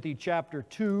 2 Timothy chapter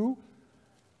 2.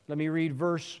 Let me read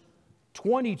verse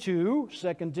 22.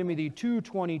 2 Timothy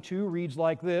 2:22 reads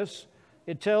like this.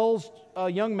 It tells a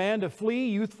young man to flee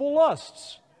youthful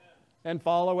lusts and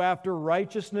follow after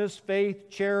righteousness, faith,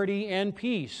 charity, and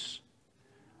peace.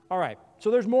 All right,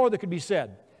 so there's more that could be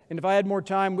said. And if I had more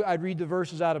time, I'd read the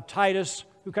verses out of Titus,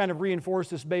 who kind of reinforce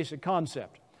this basic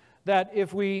concept. That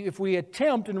if we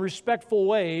attempt in respectful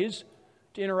ways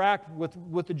to interact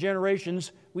with the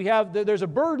generations, there's a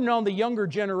burden on the younger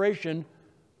generation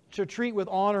to treat with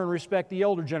honor and respect the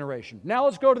elder generation. Now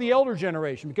let's go to the elder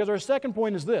generation, because our second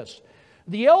point is this.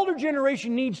 The elder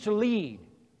generation needs to lead.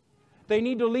 They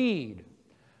need to lead.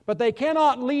 But they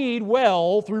cannot lead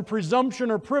well through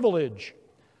presumption or privilege,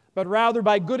 but rather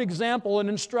by good example and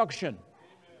instruction.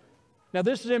 Now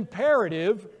this is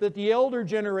imperative that the elder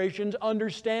generations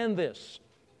understand this.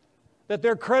 That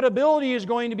their credibility is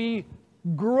going to be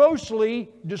grossly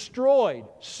destroyed,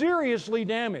 seriously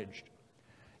damaged.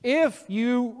 If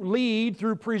you lead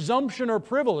through presumption or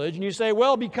privilege and you say,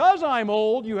 well, because I'm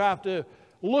old, you have to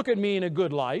look at me in a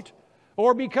good light,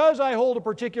 or because I hold a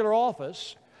particular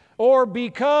office, or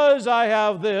because I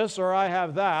have this or I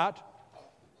have that,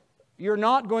 you're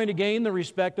not going to gain the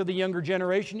respect of the younger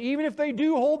generation, even if they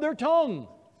do hold their tongue.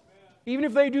 Even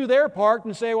if they do their part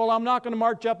and say, well, I'm not going to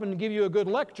march up and give you a good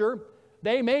lecture,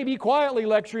 they may be quietly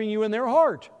lecturing you in their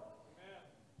heart.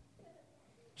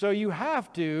 So you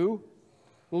have to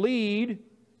lead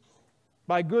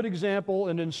by good example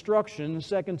and instruction.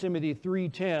 2 Timothy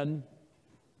 3:10.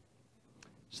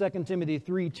 2 Timothy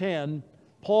 3:10,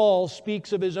 Paul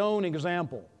speaks of his own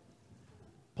example.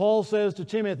 Paul says to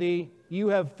Timothy, you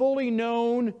have fully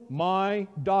known my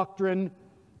doctrine,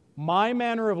 my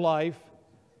manner of life,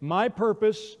 my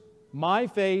purpose, my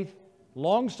faith,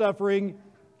 long-suffering,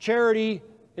 charity,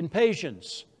 and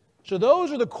patience. So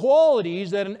those are the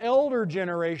qualities that an elder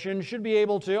generation should be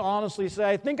able to honestly say,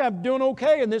 I think I'm doing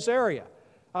okay in this area.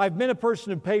 I've been a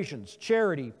person of patience,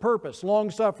 charity, purpose,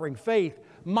 long-suffering, faith,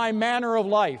 my manner of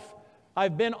life.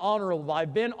 I've been honorable,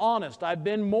 I've been honest, I've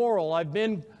been moral,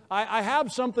 I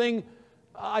have something,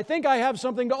 I think I have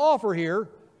something to offer here.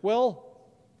 Well,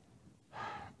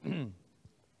 in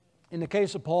the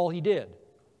case of Paul, he did.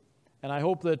 And I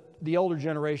hope that the elder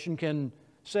generation can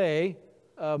say,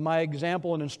 my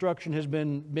example and instruction has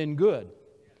been good.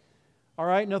 All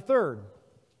right, now third,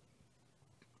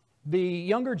 the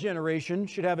younger generation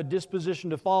should have a disposition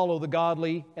to follow the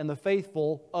godly and the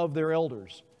faithful of their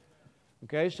elders.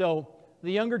 Okay, so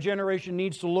the younger generation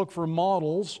needs to look for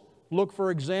models, look for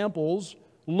examples,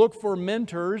 look for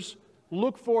mentors,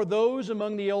 look for those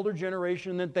among the elder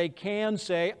generation that they can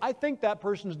say, I think that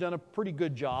person's done a pretty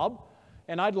good job.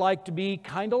 and I'd like to be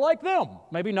kind of like them.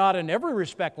 Maybe not in every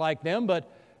respect like them,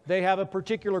 but they have a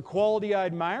particular quality I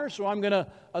admire, so I'm going to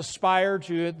aspire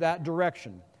to that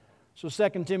direction. So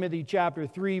 2 Timothy chapter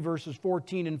 3, verses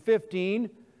 14 and 15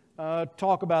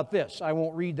 talk about this. I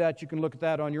won't read that. You can look at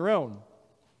that on your own.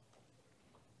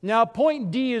 Now,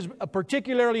 point D is a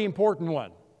particularly important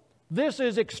one. This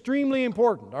is extremely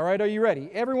important. All right, are you ready?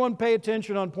 Everyone pay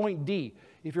attention on point D.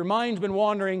 If your mind's been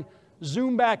wandering,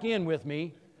 zoom back in with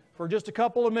me for just a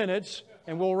couple of minutes,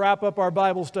 and we'll wrap up our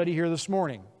Bible study here this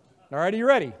morning. All right, are you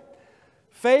ready?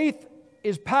 Faith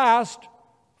is passed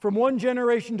from one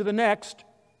generation to the next,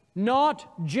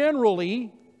 not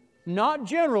generally,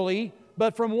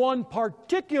 but from one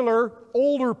particular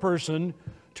older person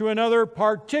to another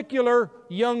particular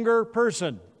younger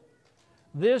person.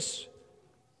 This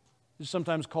is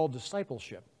sometimes called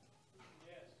discipleship.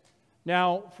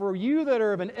 Now, for you that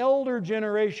are of an elder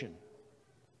generation,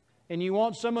 and you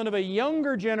want someone of a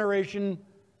younger generation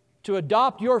to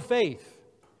adopt your faith,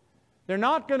 they're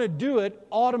not going to do it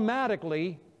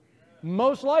automatically,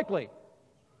 most likely.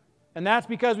 And that's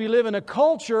because we live in a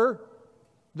culture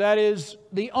that is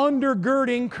the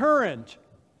undergirding current.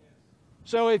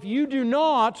 So if you do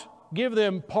not give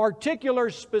them particular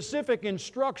specific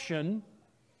instruction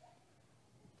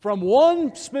from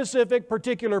one specific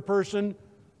particular person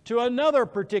to another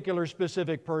particular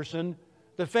specific person,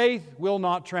 the faith will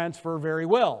not transfer very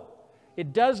well.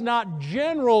 It does not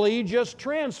generally just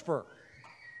transfer.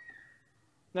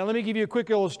 Now let me give you a quick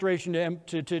illustration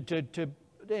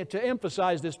to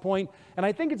emphasize this point, and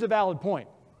I think it's a valid point.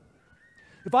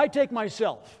 If I take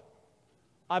myself,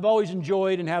 I've always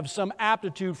enjoyed and have some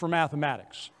aptitude for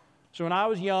mathematics. So when I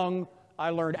was young, I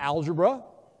learned algebra,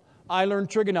 I learned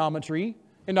trigonometry,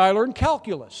 and I learned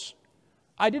calculus.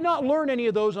 I did not learn any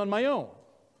of those on my own.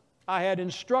 I had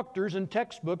instructors and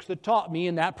textbooks that taught me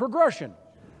in that progression: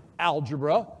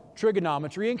 algebra,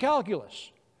 trigonometry, and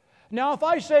calculus. Now, if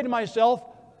I say to myself,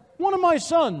 one of my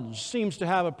sons seems to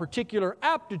have a particular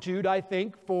aptitude, I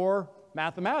think, for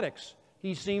mathematics.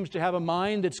 He seems to have a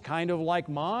mind that's kind of like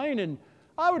mine, and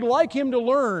I would like him to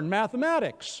learn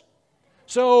mathematics.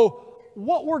 So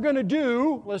what we're going to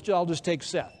do, I'll just take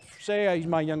Seth. Say he's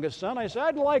my youngest son. I say,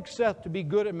 I'd like Seth to be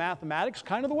good at mathematics,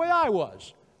 kind of the way I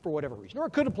was, for whatever reason. Or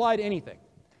it could apply to anything,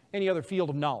 any other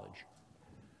field of knowledge.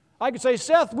 I could say,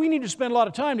 Seth, we need to spend a lot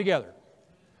of time together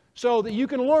so that you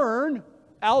can learn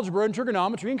algebra and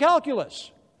trigonometry and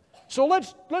calculus. So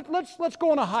let's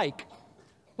go on a hike.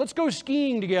 Let's go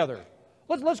skiing together.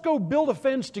 Let's go build a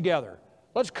fence together.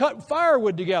 Let's cut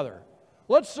firewood together.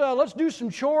 Let's do some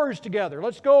chores together.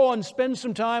 Let's go and spend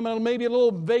some time on maybe a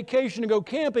little vacation and go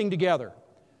camping together.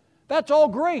 That's all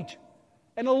great.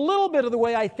 And a little bit of the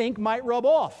way I think might rub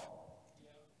off.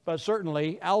 But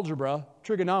certainly algebra,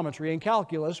 trigonometry, and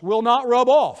calculus will not rub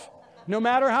off. No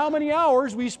matter how many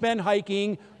hours we spend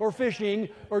hiking or fishing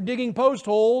or digging post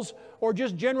holes or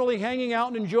just generally hanging out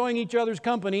and enjoying each other's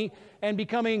company and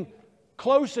becoming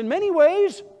close in many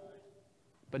ways,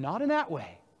 but not in that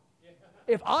way.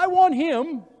 If I want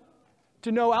him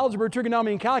to know algebra,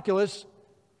 trigonometry, and calculus,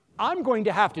 I'm going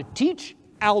to have to teach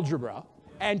algebra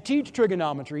and teach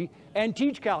trigonometry and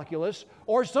teach calculus,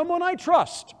 or someone I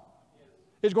trust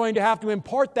is going to have to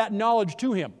impart that knowledge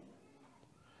to him.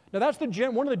 Now that's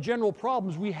one of the general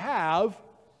problems we have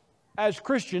as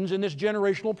Christians in this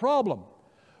generational problem.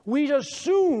 We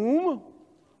assume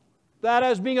that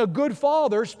as being a good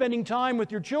father, spending time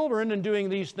with your children and doing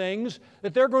these things,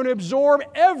 that they're going to absorb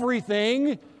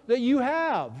everything that you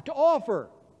have to offer.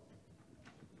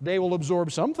 They will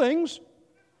absorb some things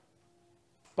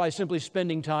by simply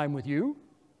spending time with you.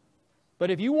 But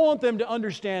if you want them to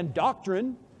understand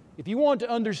doctrine, if you want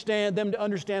them to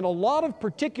understand a lot of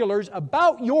particulars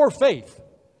about your faith,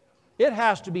 it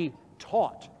has to be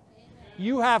taught.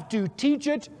 You have to teach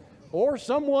it, or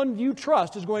someone you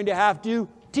trust is going to have to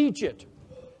teach it.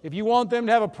 If you want them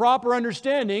to have a proper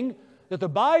understanding that the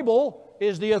Bible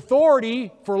is the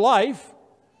authority for life,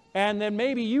 and then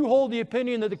maybe you hold the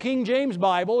opinion that the King James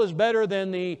Bible is better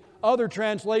than the other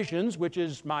translations, which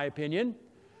is my opinion,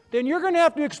 then you're going to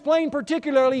have to explain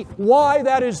particularly why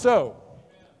that is so.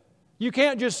 You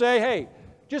can't just say, hey,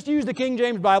 just use the King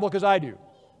James Bible because I do.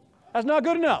 That's not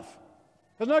good enough.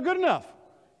 That's not good enough.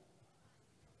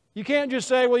 You can't just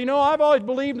say, well, you know, I've always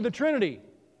believed in the Trinity.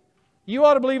 You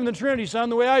ought to believe in the Trinity, son,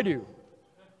 the way I do.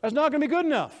 That's not going to be good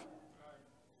enough.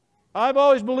 I've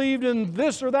always believed in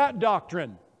this or that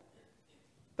doctrine.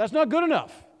 That's not good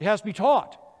enough. It has to be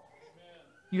taught.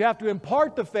 You have to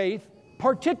impart the faith,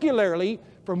 particularly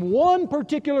from one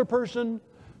particular person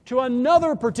to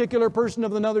another particular person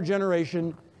of another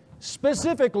generation,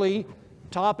 specifically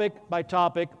topic by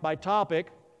topic by topic,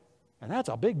 And that's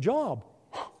a big job.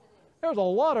 That's a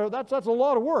lot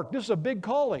of work. This is a big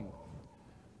calling.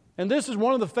 And this is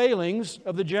one of the failings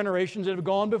of the generations that have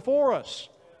gone before us.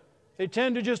 They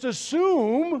tend to just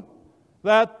assume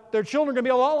that their children are going to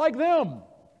be a lot like them.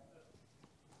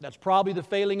 That's probably the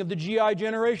failing of the GI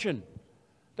generation.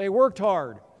 They worked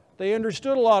hard. They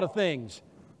understood a lot of things.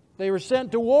 They were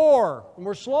sent to war and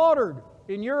were slaughtered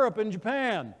in Europe and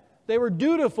Japan. They were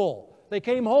dutiful. They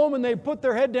came home and they put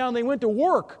their head down. They went to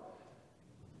work.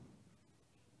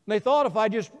 And they thought,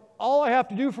 all I have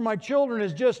to do for my children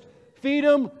is just feed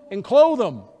them and clothe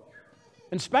them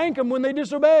and spank them when they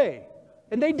disobey.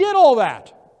 And they did all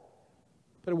that.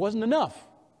 But it wasn't enough.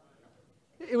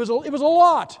 It was a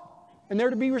lot. And they're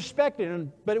to be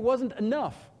respected, but it wasn't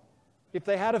enough. If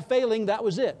they had a failing, that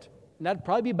was it. And that'd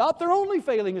probably be about their only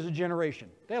failing as a generation.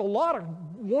 They had a lot of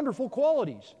wonderful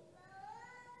qualities.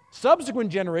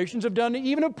 Subsequent generations have done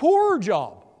even a poorer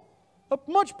job, a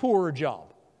much poorer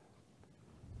job.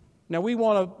 Now we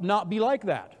want to not be like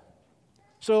that.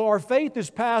 So our faith is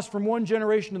passed from one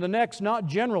generation to the next, not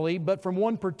generally, but from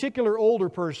one particular older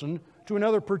person to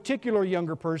another particular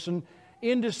younger person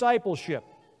in discipleship.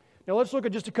 Now let's look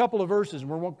at just a couple of verses.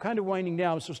 We're kind of winding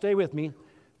down, so stay with me.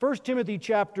 1 Timothy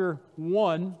chapter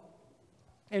 1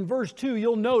 and verse 2,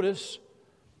 you'll notice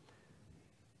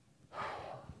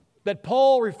that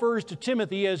Paul refers to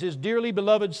Timothy as his dearly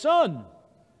beloved son.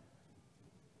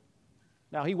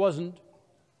 Now he wasn't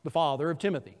the father of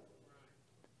Timothy.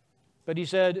 But he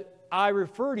said, I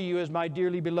refer to you as my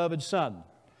dearly beloved son.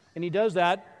 And he does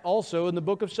that also in the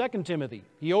book of 2 Timothy.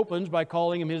 He opens by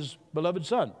calling him his beloved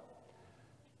son.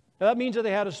 Now that means that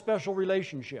they had a special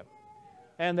relationship.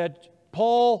 And that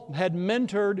Paul had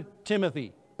mentored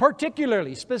Timothy.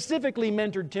 Particularly, specifically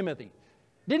mentored Timothy.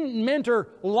 Didn't mentor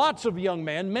lots of young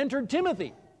men, mentored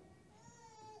Timothy.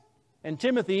 And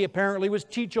Timothy apparently was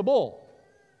teachable.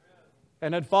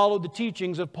 And had followed the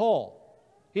teachings of Paul.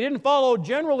 He didn't follow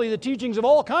generally the teachings of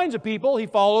all kinds of people. He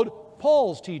followed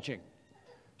Paul's teaching.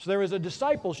 So there was a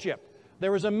discipleship.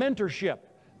 There was a mentorship.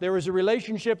 There was a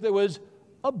relationship that was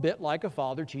a bit like a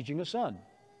father teaching a son.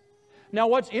 Now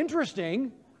what's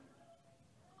interesting,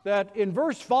 that in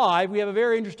verse 5 we have a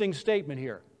very interesting statement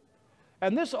here.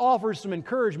 And this offers some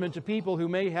encouragement to people who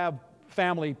may have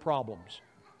family problems.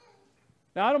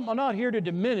 Now I'm not here to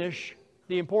diminish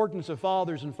the importance of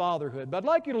fathers and fatherhood, but I'd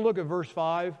like you to look at verse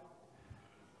 5.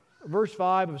 Verse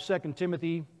 5 of 2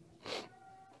 Timothy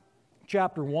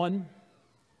chapter 1.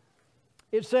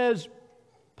 It says,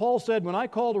 Paul said, when I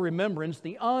call to remembrance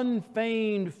the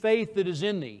unfeigned faith that is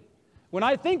in thee, when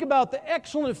I think about the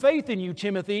excellent faith in you,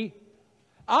 Timothy,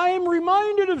 I am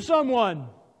reminded of someone.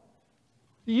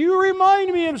 You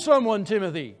remind me of someone,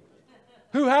 Timothy,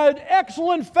 who had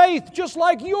excellent faith just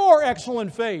like your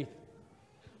excellent faith.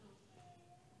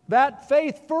 That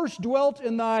faith first dwelt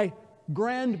in thy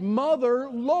grandmother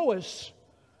Lois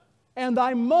and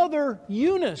thy mother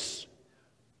Eunice.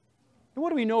 And what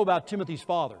do we know about Timothy's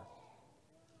father?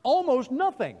 Almost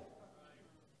nothing.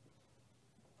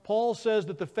 Paul says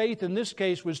that the faith in this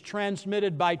case was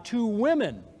transmitted by two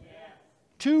women.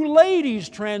 Two ladies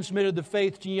transmitted the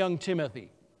faith to young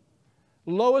Timothy.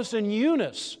 Lois and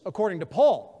Eunice, according to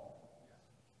Paul,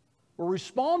 were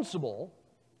responsible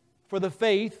for the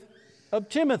faith of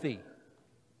Timothy.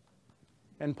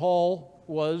 And Paul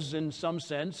was, in some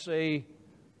sense, a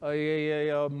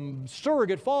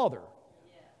surrogate father.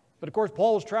 But of course,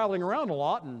 Paul was traveling around a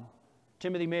lot, and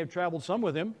Timothy may have traveled some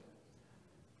with him.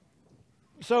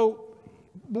 So,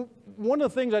 one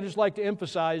of the things I just like to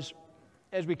emphasize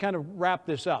as we kind of wrap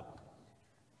this up,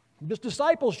 this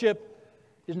discipleship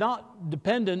is not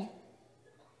dependent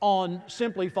on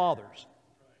simply fathers,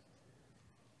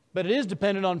 but it is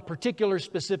dependent on particular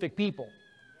specific people.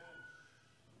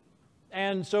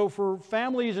 And so for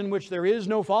families in which there is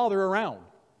no father around,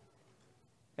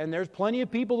 and there's plenty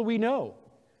of people that we know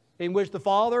in which the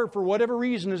father, for whatever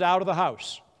reason, is out of the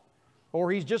house,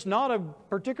 or he's just not a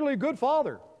particularly good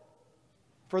father.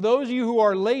 For those of you who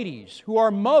are ladies, who are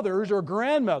mothers or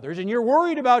grandmothers, and you're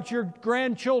worried about your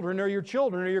grandchildren or your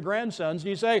children or your grandsons, and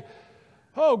you say,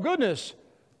 oh goodness,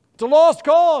 it's a lost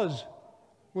cause.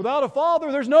 Without a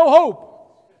father, there's no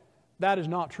hope. That is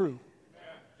not true.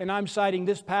 And I'm citing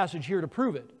this passage here to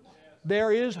prove it.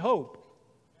 There is hope.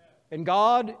 And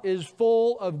God is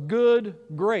full of good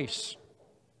grace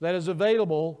that is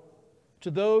available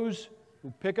to those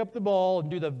who pick up the ball and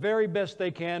do the very best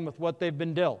they can with what they've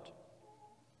been dealt.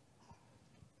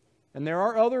 And there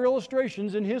are other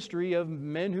illustrations in history of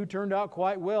men who turned out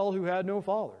quite well who had no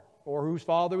father, or whose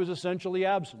father was essentially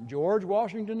absent. George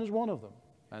Washington is one of them,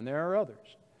 and there are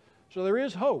others. So there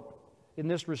is hope in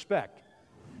this respect.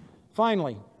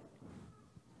 Finally,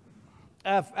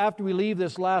 after we leave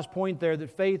this last point there, that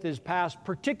faith is passed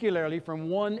particularly from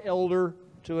one elder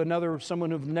to another,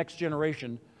 someone of the next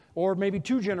generation, or maybe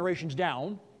 2 generations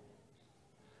down.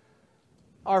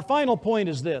 Our final point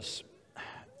is this.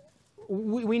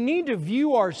 We need to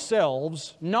view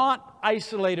ourselves not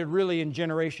isolated really in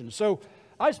generations. So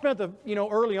I spent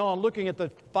early on looking at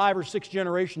the 5 or 6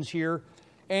 generations here,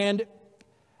 and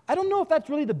I don't know if that's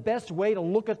really the best way to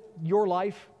look at your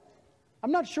life.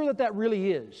 I'm not sure that that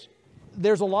really is.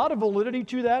 There's a lot of validity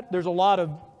to that. There's a lot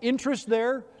of interest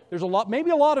there. There's maybe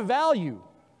a lot of value.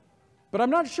 But I'm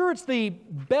not sure it's the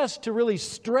best to really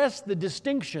stress the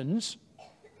distinctions.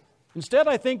 Instead,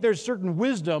 I think there's certain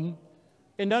wisdom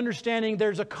in understanding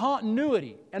there's a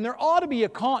continuity, and there ought to be a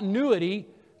continuity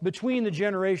between the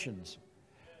generations.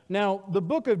 Now, the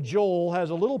book of Joel has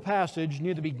a little passage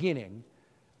near the beginning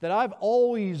that I've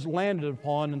always landed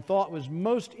upon and thought was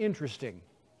most interesting.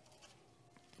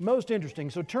 Most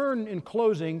interesting. So turn in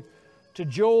closing to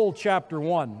Joel chapter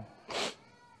 1.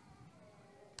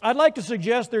 I'd like to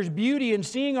suggest there's beauty in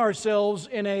seeing ourselves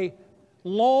in a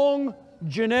long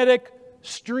genetic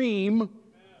stream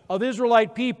of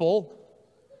Israelite people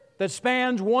that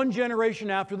spans one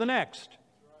generation after the next.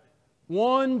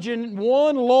 One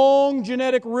long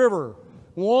genetic river,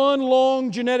 one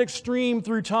long genetic stream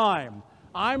through time.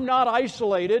 I'm not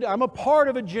isolated. I'm a part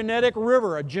of a genetic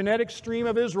river, a genetic stream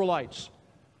of Israelites.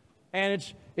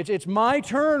 And it's my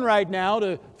turn right now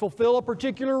to fulfill a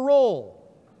particular role.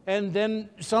 And then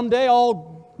someday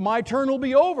my turn will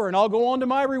be over and I'll go on to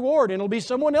my reward and it'll be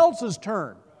someone else's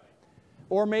turn.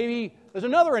 Or maybe there's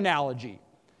another analogy.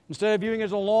 Instead of viewing it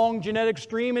as a long genetic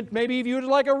stream, it may be viewed as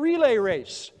like a relay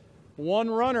race. One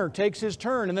runner takes his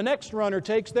turn and the next runner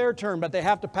takes their turn, but they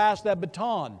have to pass that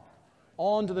baton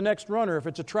on to the next runner if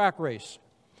it's a track race.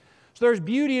 So there's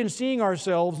beauty in seeing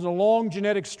ourselves in a long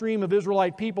genetic stream of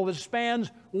Israelite people that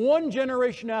spans one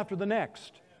generation after the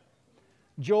next.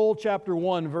 Joel chapter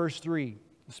 1 verse 3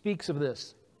 speaks of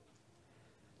this.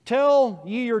 Tell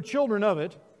ye your children of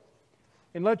it,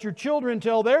 and let your children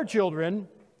tell their children,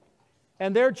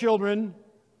 and their children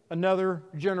another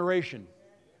generation.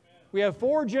 We have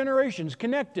 4 generations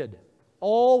connected,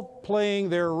 all playing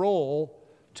their role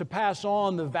to pass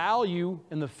on the value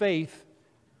and the faith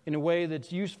in a way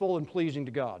that's useful and pleasing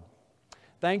to God.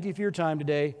 Thank you for your time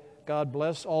today. God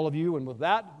bless all of you. And with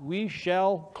that, we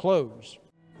shall close.